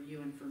life for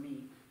you and for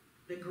me,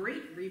 the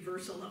great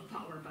reversal of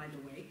power, by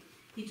the way,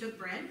 he took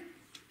bread,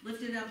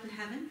 lifted it up to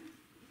heaven,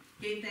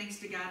 gave thanks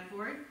to God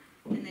for it,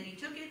 and then he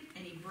took it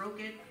and he broke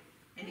it,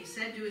 and he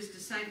said to his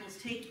disciples,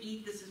 "Take,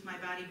 eat, this is my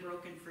body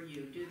broken for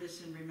you. Do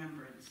this in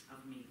remembrance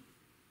of me."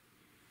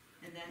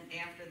 And then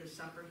after the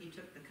supper, he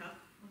took the cup.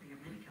 Oh, they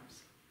got many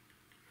cups.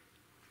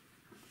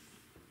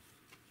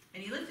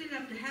 And he lifted it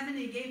up to heaven, and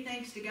he gave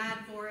thanks to God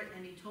for it,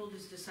 and he told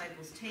his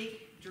disciples,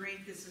 "Take,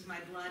 drink, this is my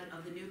blood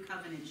of the new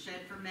covenant,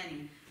 shed for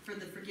many, for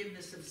the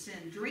forgiveness of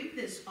sin. Drink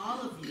this,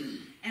 all of you,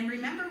 and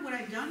remember what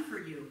I've done for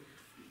you.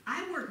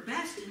 I work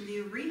best in the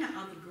arena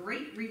of the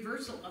great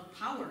reversal of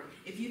power.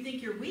 If you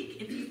think you're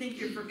weak, if you think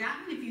you're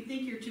forgotten, if you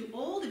think you're too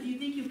old, if you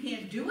think you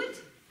can't do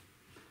it,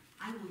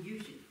 I will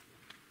use you."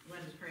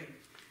 Let us pray.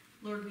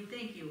 Lord, we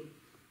thank you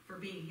for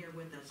being here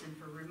with us and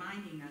for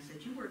reminding us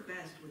that you work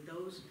best with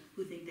those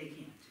who think they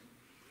can't.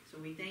 So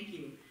we thank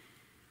you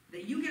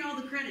that you get all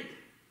the credit,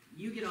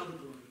 you get all the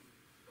glory.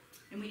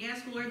 And we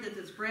ask, Lord, that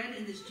this bread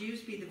and this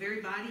juice be the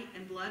very body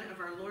and blood of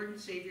our Lord and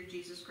Savior,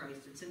 Jesus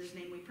Christ. It's in his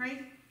name we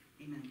pray.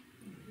 Amen.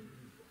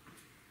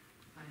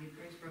 Body of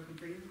Christ broken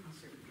for you. I'll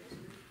serve you.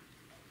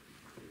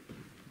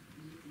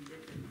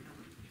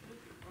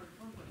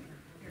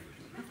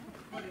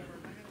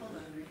 Hold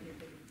on right here.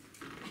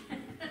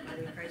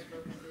 Body of Christ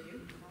broken for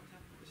you.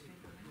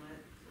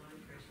 Blood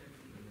of Christ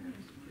broken for you.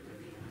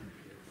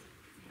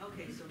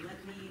 Okay, so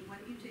why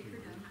don't you take her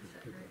down and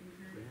set her in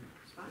her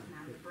spot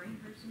now to bring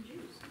her some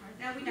juice.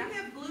 Now we do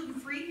have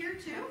gluten-free here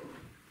too.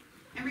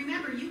 And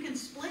remember, you can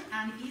split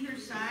on either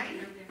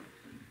side.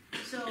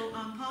 So,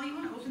 Paul, you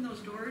want to open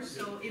those doors?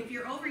 So if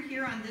you're over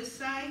here on this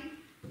side,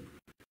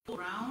 go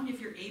around if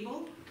you're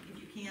able. If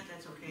you can't,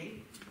 that's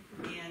okay.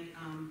 And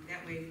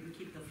that way we can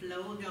keep the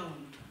flow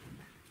going.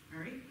 All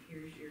right,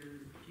 here's your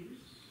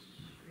juice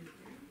right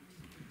there.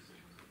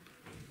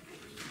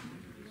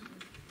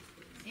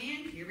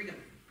 And here we go.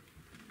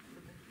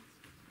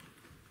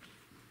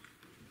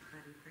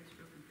 Body of Christ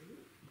broken for you.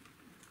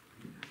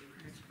 Body of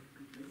Christ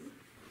broken for you.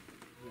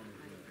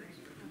 Body of Christ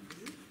broken for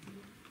you.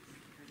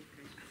 Body of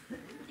Christ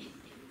broken for you.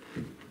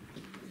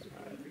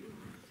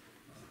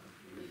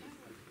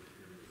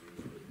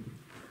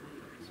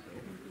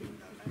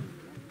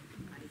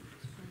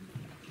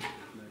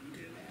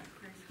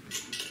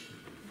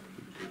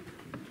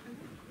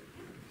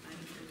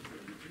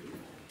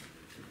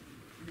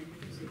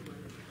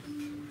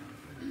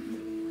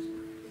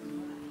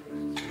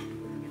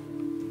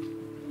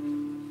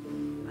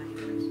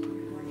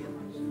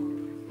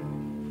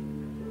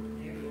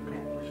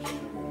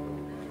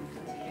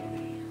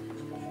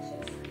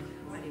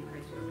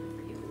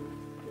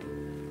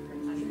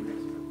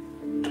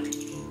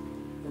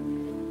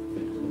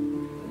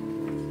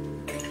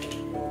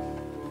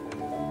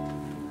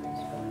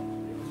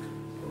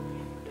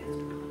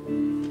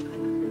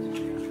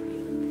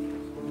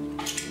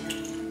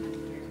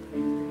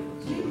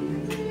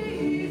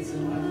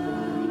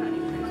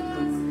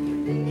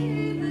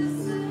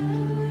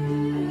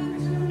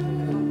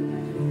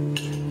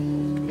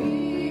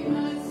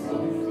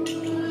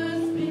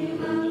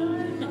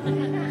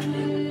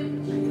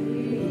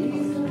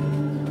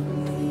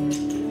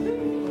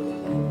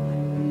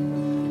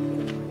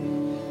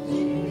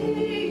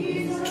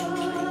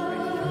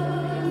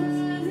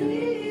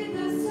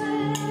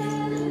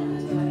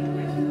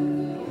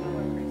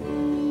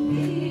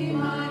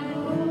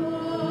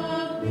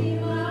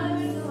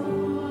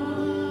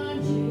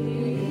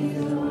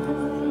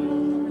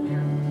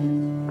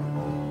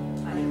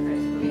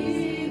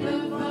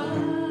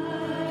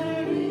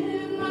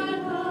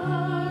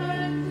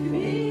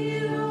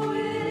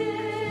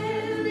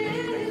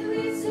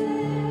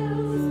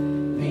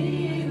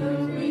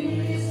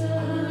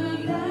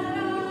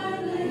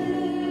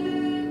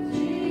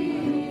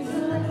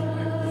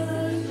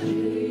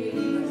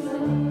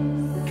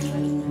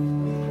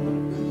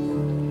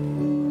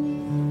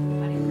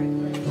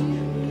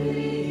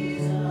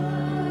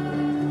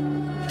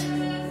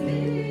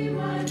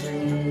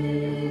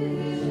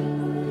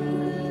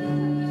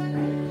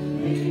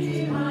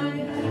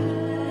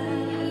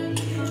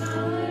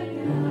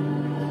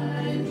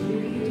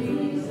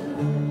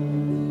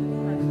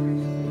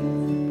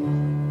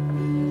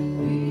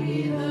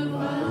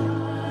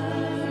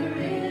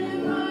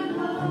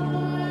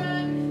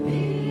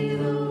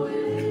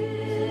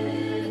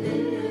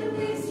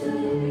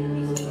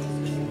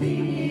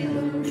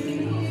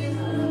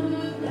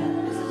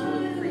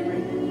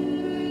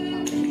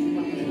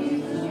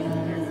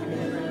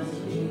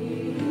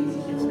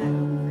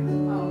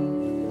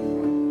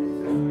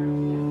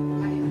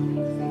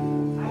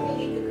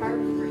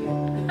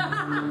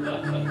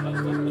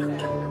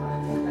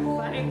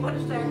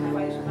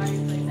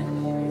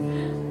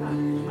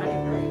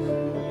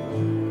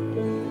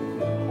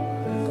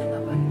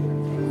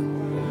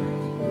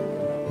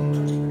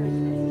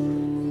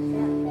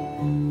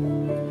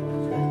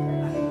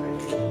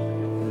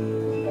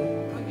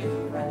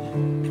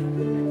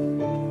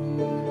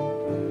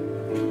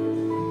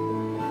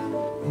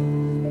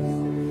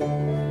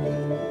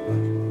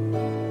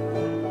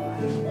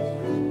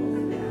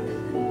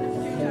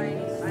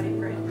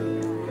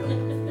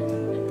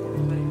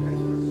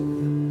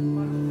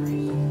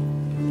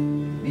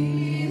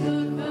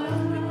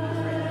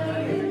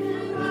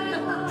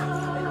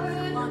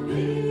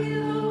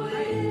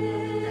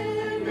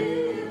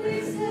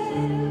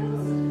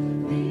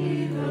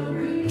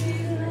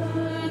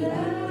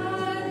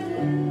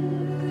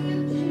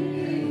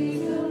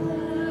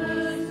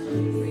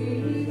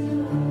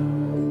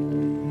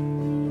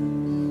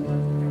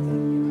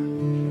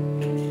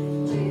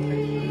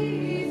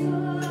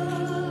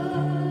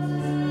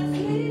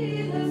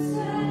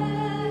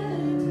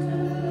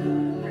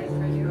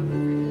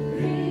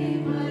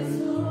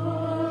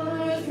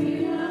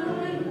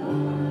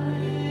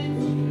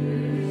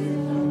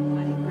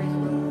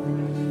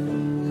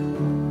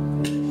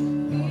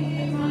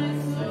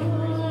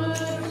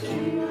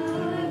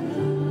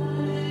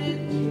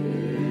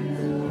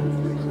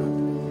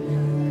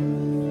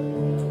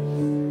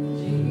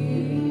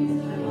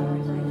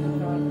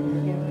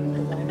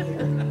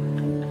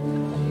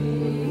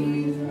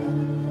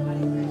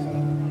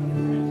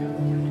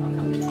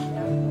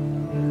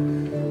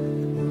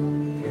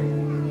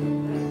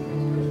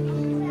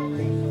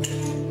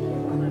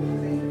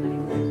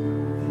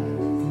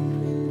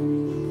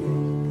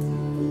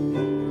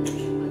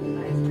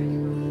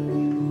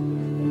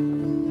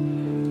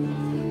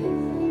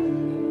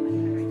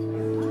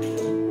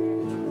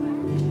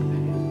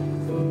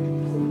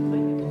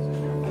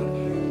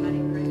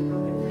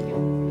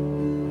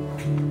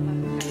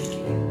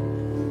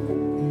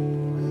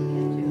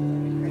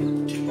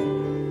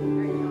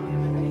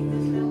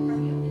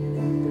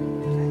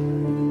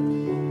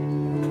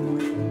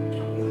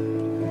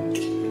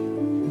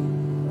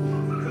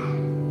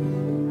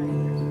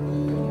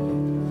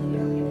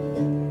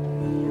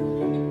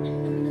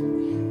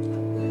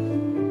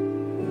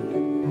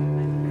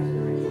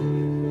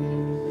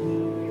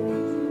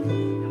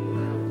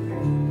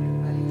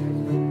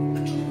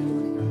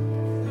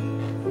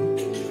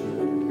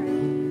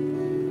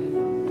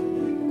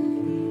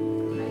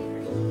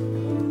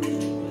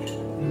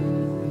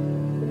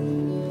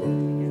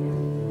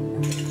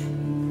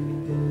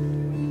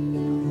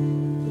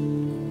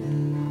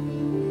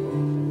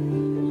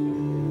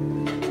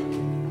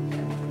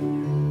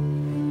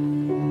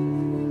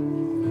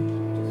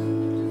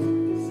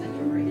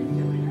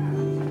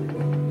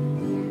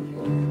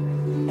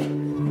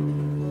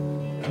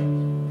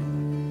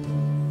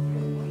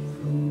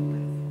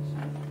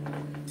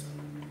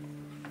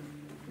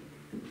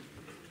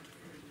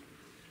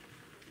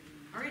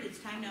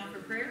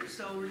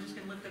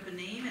 looked up a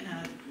name and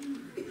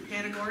a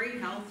category,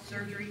 health,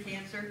 surgery,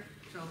 cancer.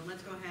 So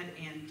let's go ahead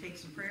and take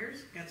some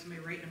prayers. Got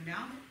somebody writing them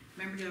down.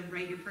 Remember to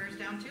write your prayers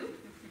down too.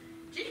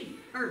 Ginny,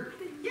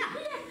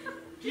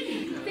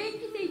 Ginny.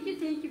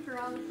 Thank you for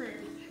all the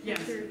prayers. Yes.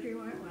 The surgery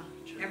went well.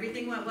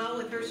 Everything went well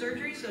with her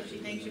surgery, so she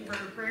thanks you for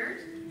her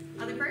prayers.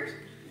 Other prayers?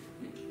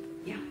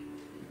 Yeah.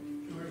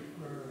 Joy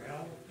for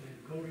health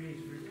and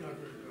Cody's recovered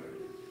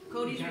good.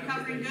 Cody's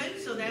recovering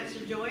good, so that's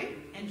a joy.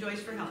 And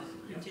Joyce for health.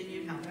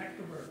 Continued health. Back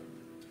to work.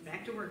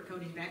 Back to work.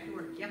 Cody's back to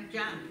work. Yep,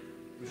 John.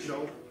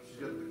 Michelle, she's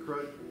got the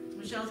crud.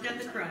 Michelle's got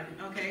the crud.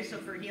 Okay, so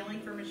for healing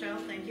for Michelle,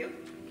 thank you.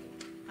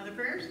 Other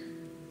prayers?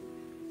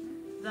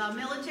 The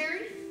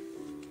military?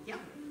 Yep.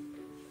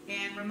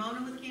 And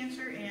Ramona with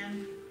cancer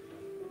and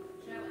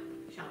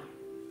Shelley.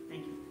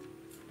 Thank you.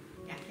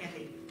 Yeah,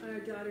 Kathy. Our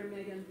daughter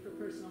Megan for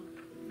personal.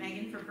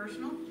 Megan for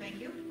personal, thank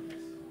you.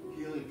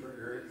 Healing for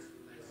Eric.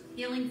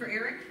 Healing for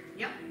Eric?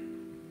 Yep.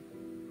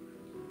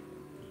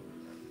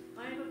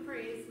 I have a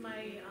praise.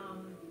 My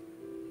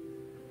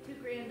two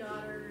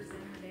granddaughters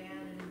and her dad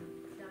and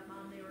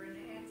stepmom, they were in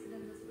an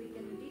accident this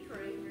weekend in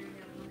Detroit during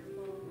that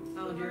wonderful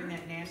Oh, storm. during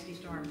that nasty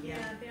storm. Yeah,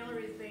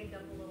 Valerie's banged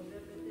up a little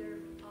bit, but they're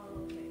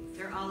all okay.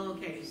 They're all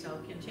okay, so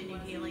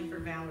continued healing for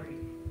Valerie.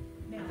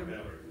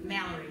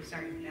 Mallory,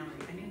 sorry, Mallory,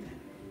 I knew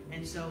that.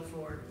 And so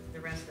for the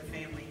rest of the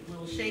family, a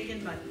little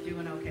shaken, but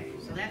doing okay.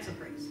 So that's a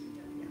praise.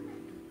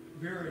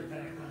 Vera's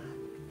back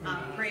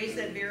on. Praise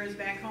that Vera's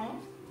back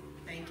home.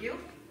 Thank you.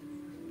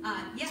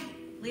 Yeah,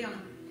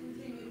 Leona.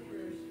 Continued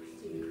prayers for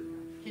Steve.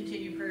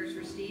 Continue prayers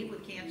for Steve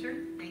with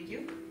cancer. Thank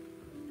you.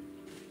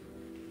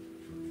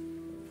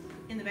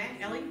 In the back,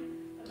 Ellie.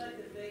 I'd like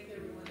to thank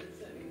everyone that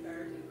sent me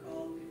cards and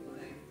called me when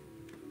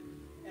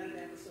I had an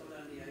episode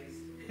on the ice.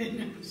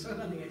 So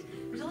on the ice.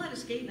 There's a lot of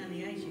skating on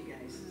the ice, you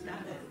guys.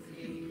 Stop it.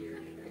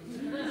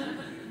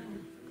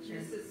 Sure.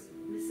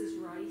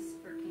 Mrs. Rice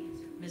for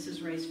cancer.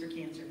 Mrs. Rice for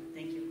cancer.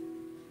 Thank you.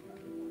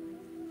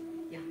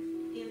 Yeah.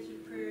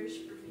 Answered prayers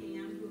for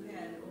Pam, who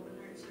had open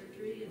heart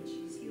surgery, and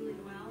she's healing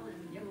well,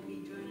 and will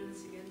be joining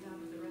us again down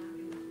at the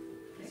Rock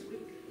this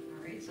week.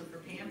 All right, so for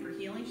Pam for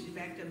healing, she's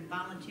back to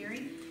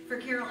volunteering. For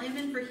Carol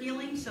Inman for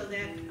healing, so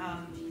that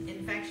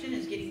infection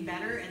is getting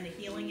better and the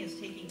healing is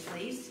taking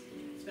place.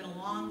 It's been a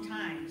long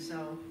time,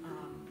 so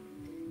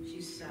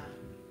she's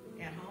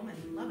at home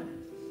and loving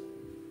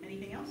it.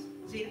 Anything else?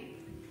 Zia?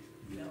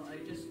 No, I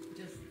just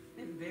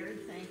am very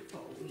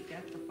thankful. We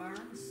got the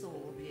farm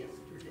sold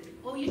yesterday.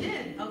 Oh, you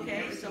did?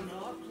 Okay, so Everything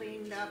all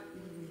cleaned up.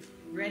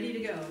 ready to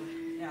go.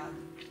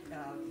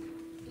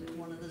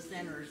 One of the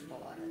centers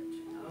bought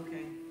it.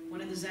 Okay.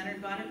 One of the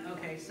Zenard bought it?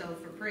 Okay, so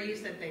for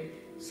praise that they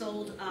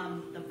sold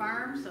the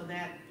farm, so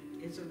that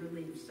is a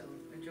relief. So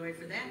a joy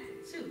for that.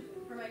 Sue.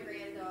 For my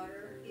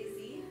granddaughter,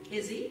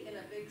 Izzy. in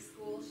a big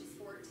school, she's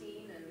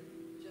 14 and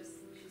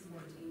she's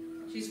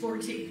 14. She's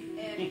 14.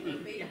 And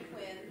for baby Yeah.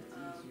 Quinn,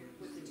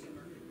 with the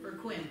tumor. For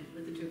Quinn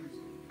with the tumors.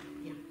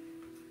 Yeah.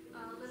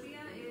 Olivia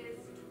is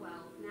 12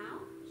 now.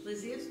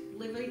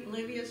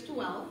 Livia's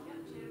 12. Yep,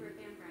 she had a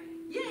birthday on Friday.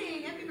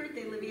 Yay! Happy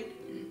birthday, Livia.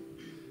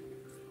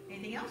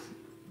 Anything else?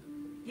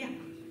 Yeah,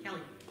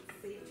 Kelly.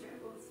 Safe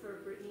travels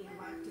for Brittany and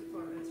back to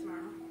Florida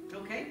tomorrow.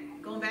 Okay,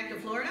 going back to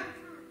Florida?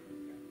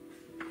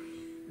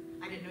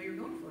 I didn't know you were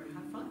going to Florida.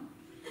 Have fun.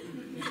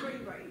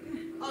 Spring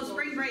break. Oh,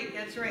 spring break.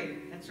 That's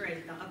right. That's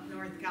right. The up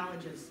north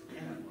colleges.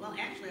 And, well,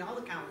 actually, all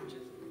the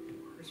colleges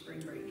for spring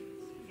break.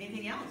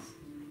 Anything else?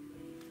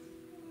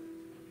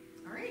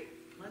 All right,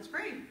 let's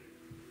pray.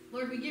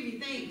 Lord, we give you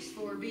thanks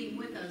for being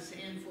with us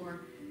and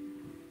for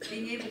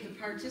being able to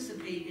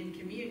participate in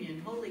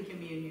communion, Holy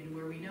Communion,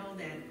 where we know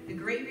that the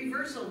great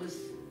reversal was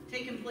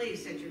taking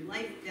place at your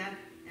life, death,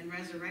 and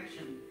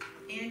resurrection,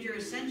 and your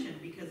ascension,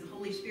 because the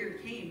Holy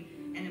Spirit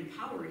came and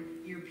empowered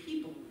your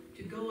people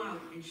to go out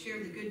and share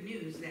the good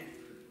news that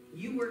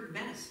you work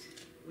best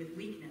with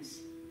weakness.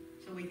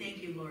 So we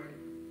thank you, Lord,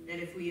 that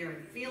if we are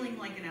feeling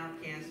like an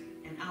outcast,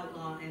 an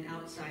outlaw, an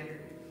outsider,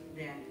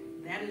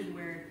 that is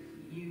where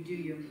you do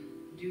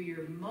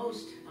your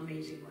most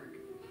amazing work,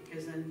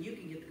 because then you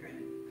can get the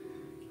credit.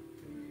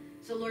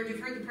 So Lord, you've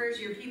heard the prayers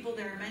of your people.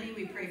 There are many.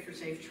 We pray for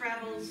safe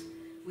travels.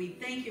 We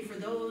thank you for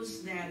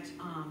those that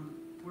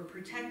were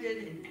protected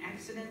in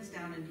accidents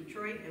down in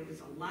Detroit. It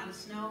was a lot of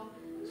snow,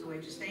 so I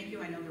just thank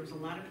you. I know there was a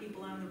lot of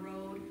people on the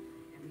road,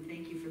 and we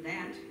thank you for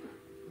that.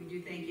 We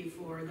do thank you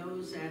for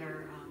those that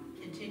are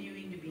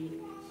continuing to be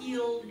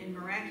healed in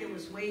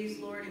miraculous ways,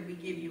 Lord, and we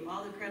give you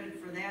all the credit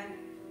for that.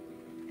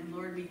 And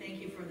Lord, we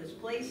thank you for this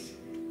place,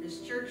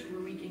 this church,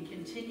 where we can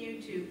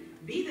continue to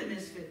be the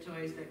misfit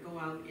toys that go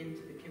out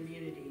into the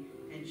community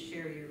and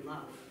share your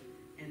love.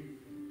 And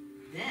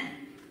then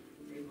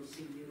they will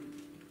see you.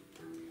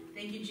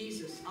 Thank you,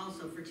 Jesus,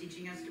 also for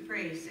teaching us to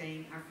pray,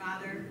 saying, Our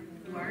Father,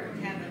 who art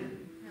in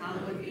heaven,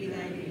 hallowed be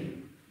thy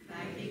name.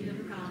 Thy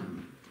kingdom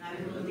come, thy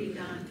will be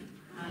done,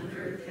 on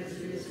earth as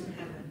it is in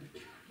heaven.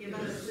 Give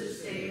us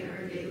this day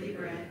our daily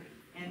bread,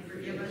 and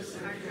forgive us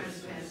our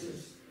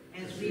trespasses,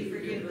 as we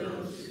forgive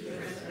those who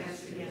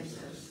trespass against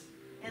us.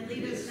 And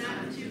lead us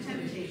not into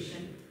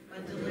temptation,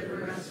 but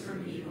deliver us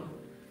from evil.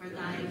 For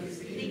thine is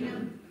the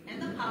kingdom,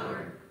 and the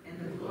power, and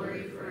the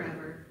glory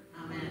forever.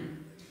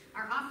 Amen.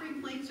 Our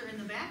offering plates are in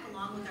the back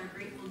along with our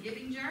grateful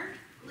giving jar.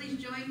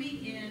 Please join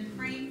me in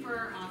praying for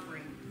our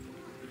offering.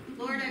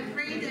 Lord, I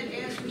pray that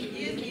as we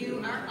give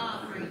you our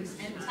offerings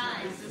and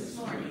tithes this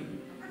morning,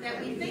 that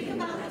we think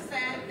about the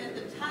fact that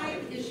the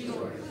tithe is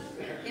yours.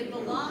 It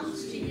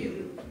belongs to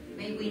you.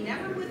 May we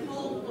never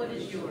withhold what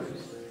is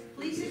yours.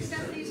 Please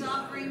accept these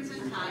offerings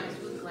and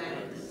tithes with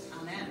gladness.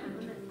 Amen.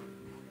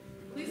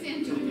 Please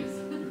stand join us.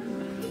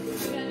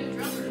 We got a new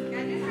drummer. Got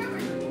a new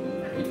drummer.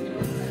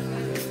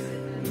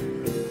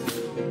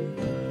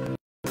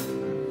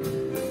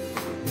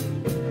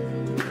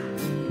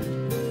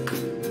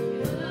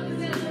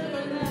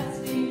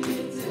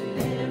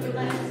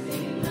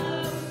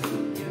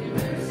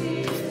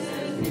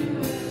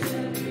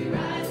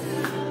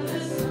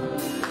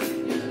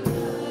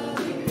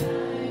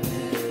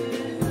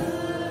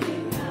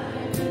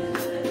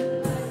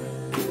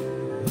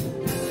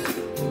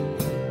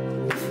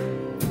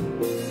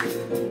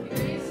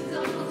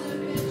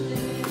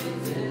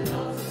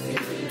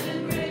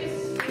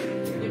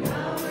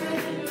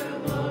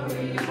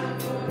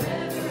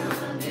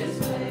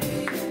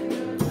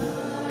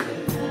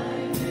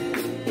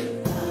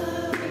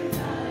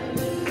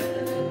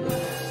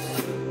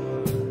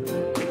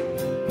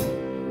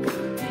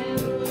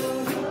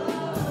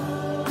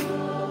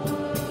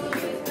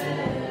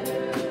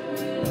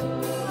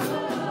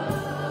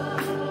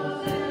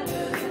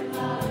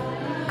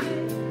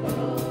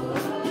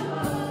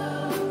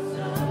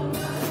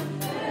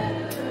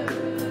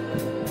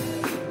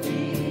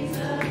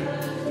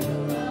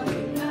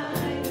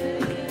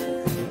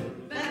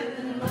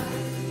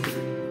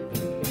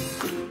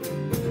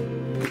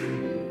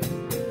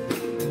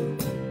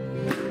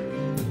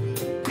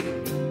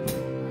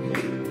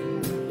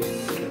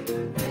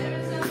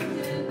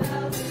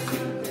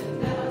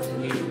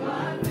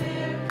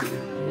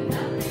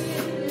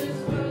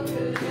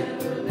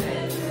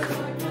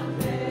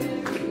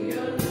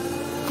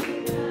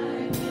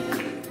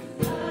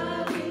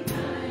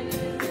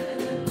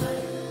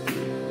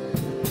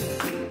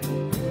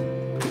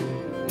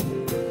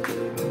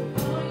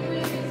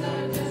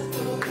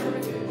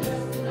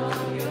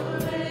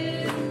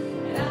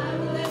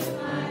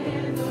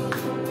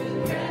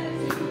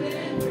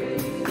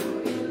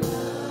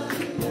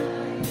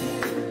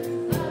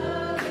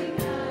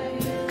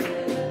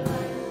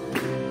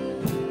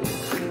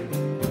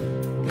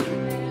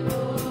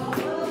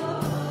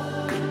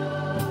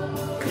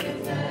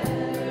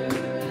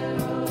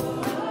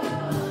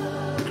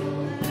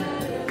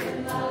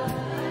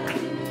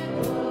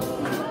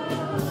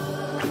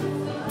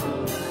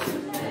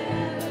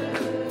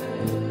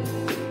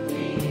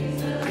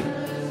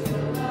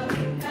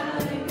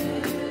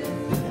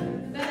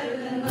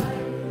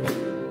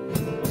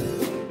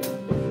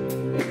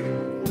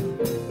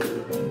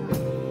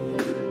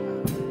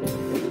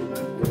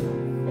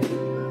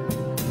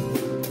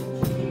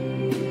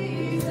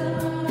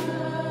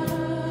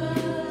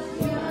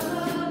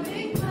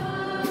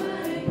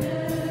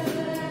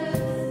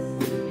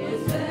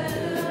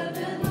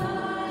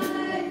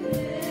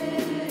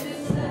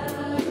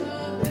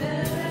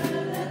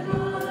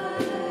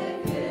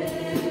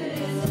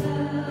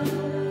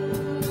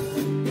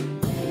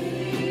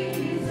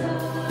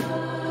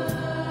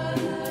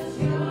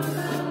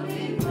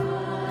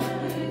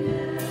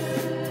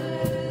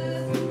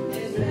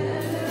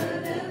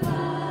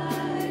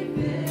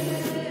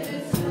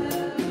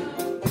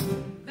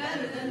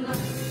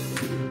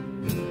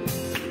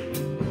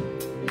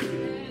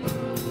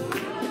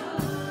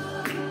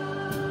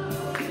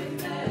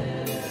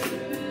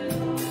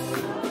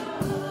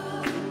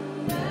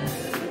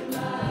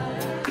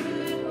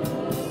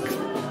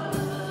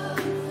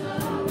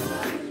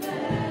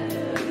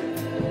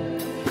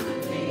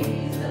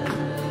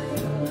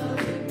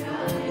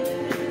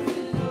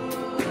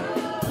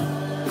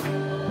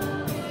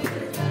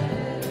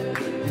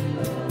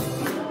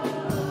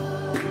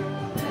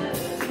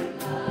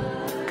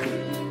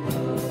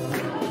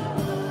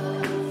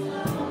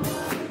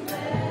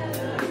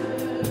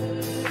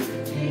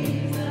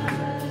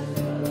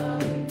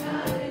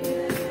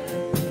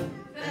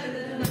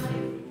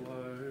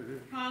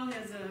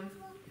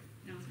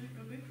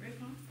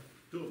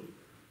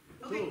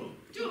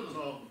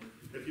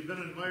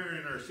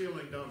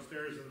 Ceiling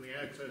downstairs in the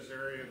access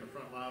area in the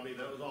front lobby,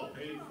 that was all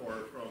paid for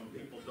from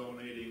people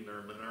donating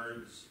their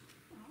Menards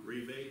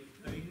rebate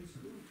things.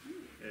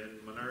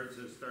 And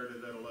Menards has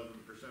started that 11%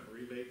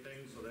 rebate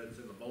thing, so that's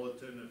in the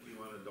bulletin if you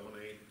want to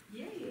donate.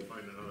 Yay. We'll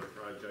find another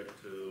project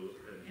to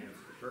enhance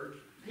the church.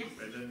 Yes.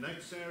 And then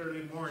next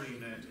Saturday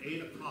morning at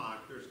 8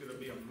 o'clock, there's going to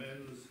be a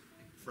men's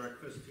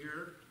breakfast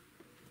here.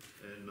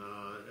 And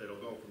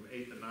it'll go from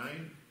 8 to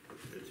 9.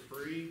 It's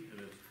free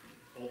and it's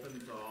open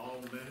to all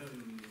men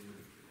and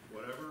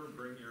whatever.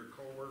 Bring your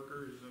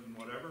coworkers and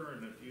whatever.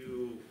 And if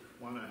you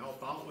want to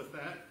help out with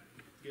that,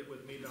 get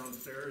with me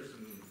downstairs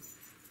and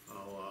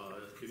I'll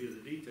give you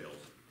the details.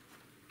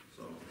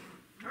 So.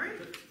 All right.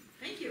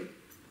 Thank you.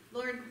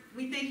 Lord,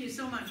 we thank you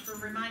so much for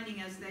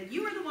reminding us that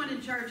you are the one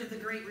in charge of the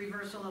great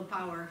reversal of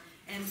power.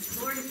 And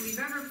Lord, if we've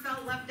ever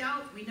felt left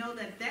out, we know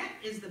that that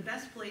is the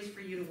best place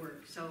for you to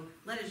work. So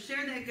let us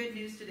share that good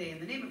news today. In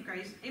the name of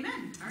Christ,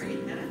 amen. All right,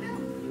 head on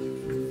down.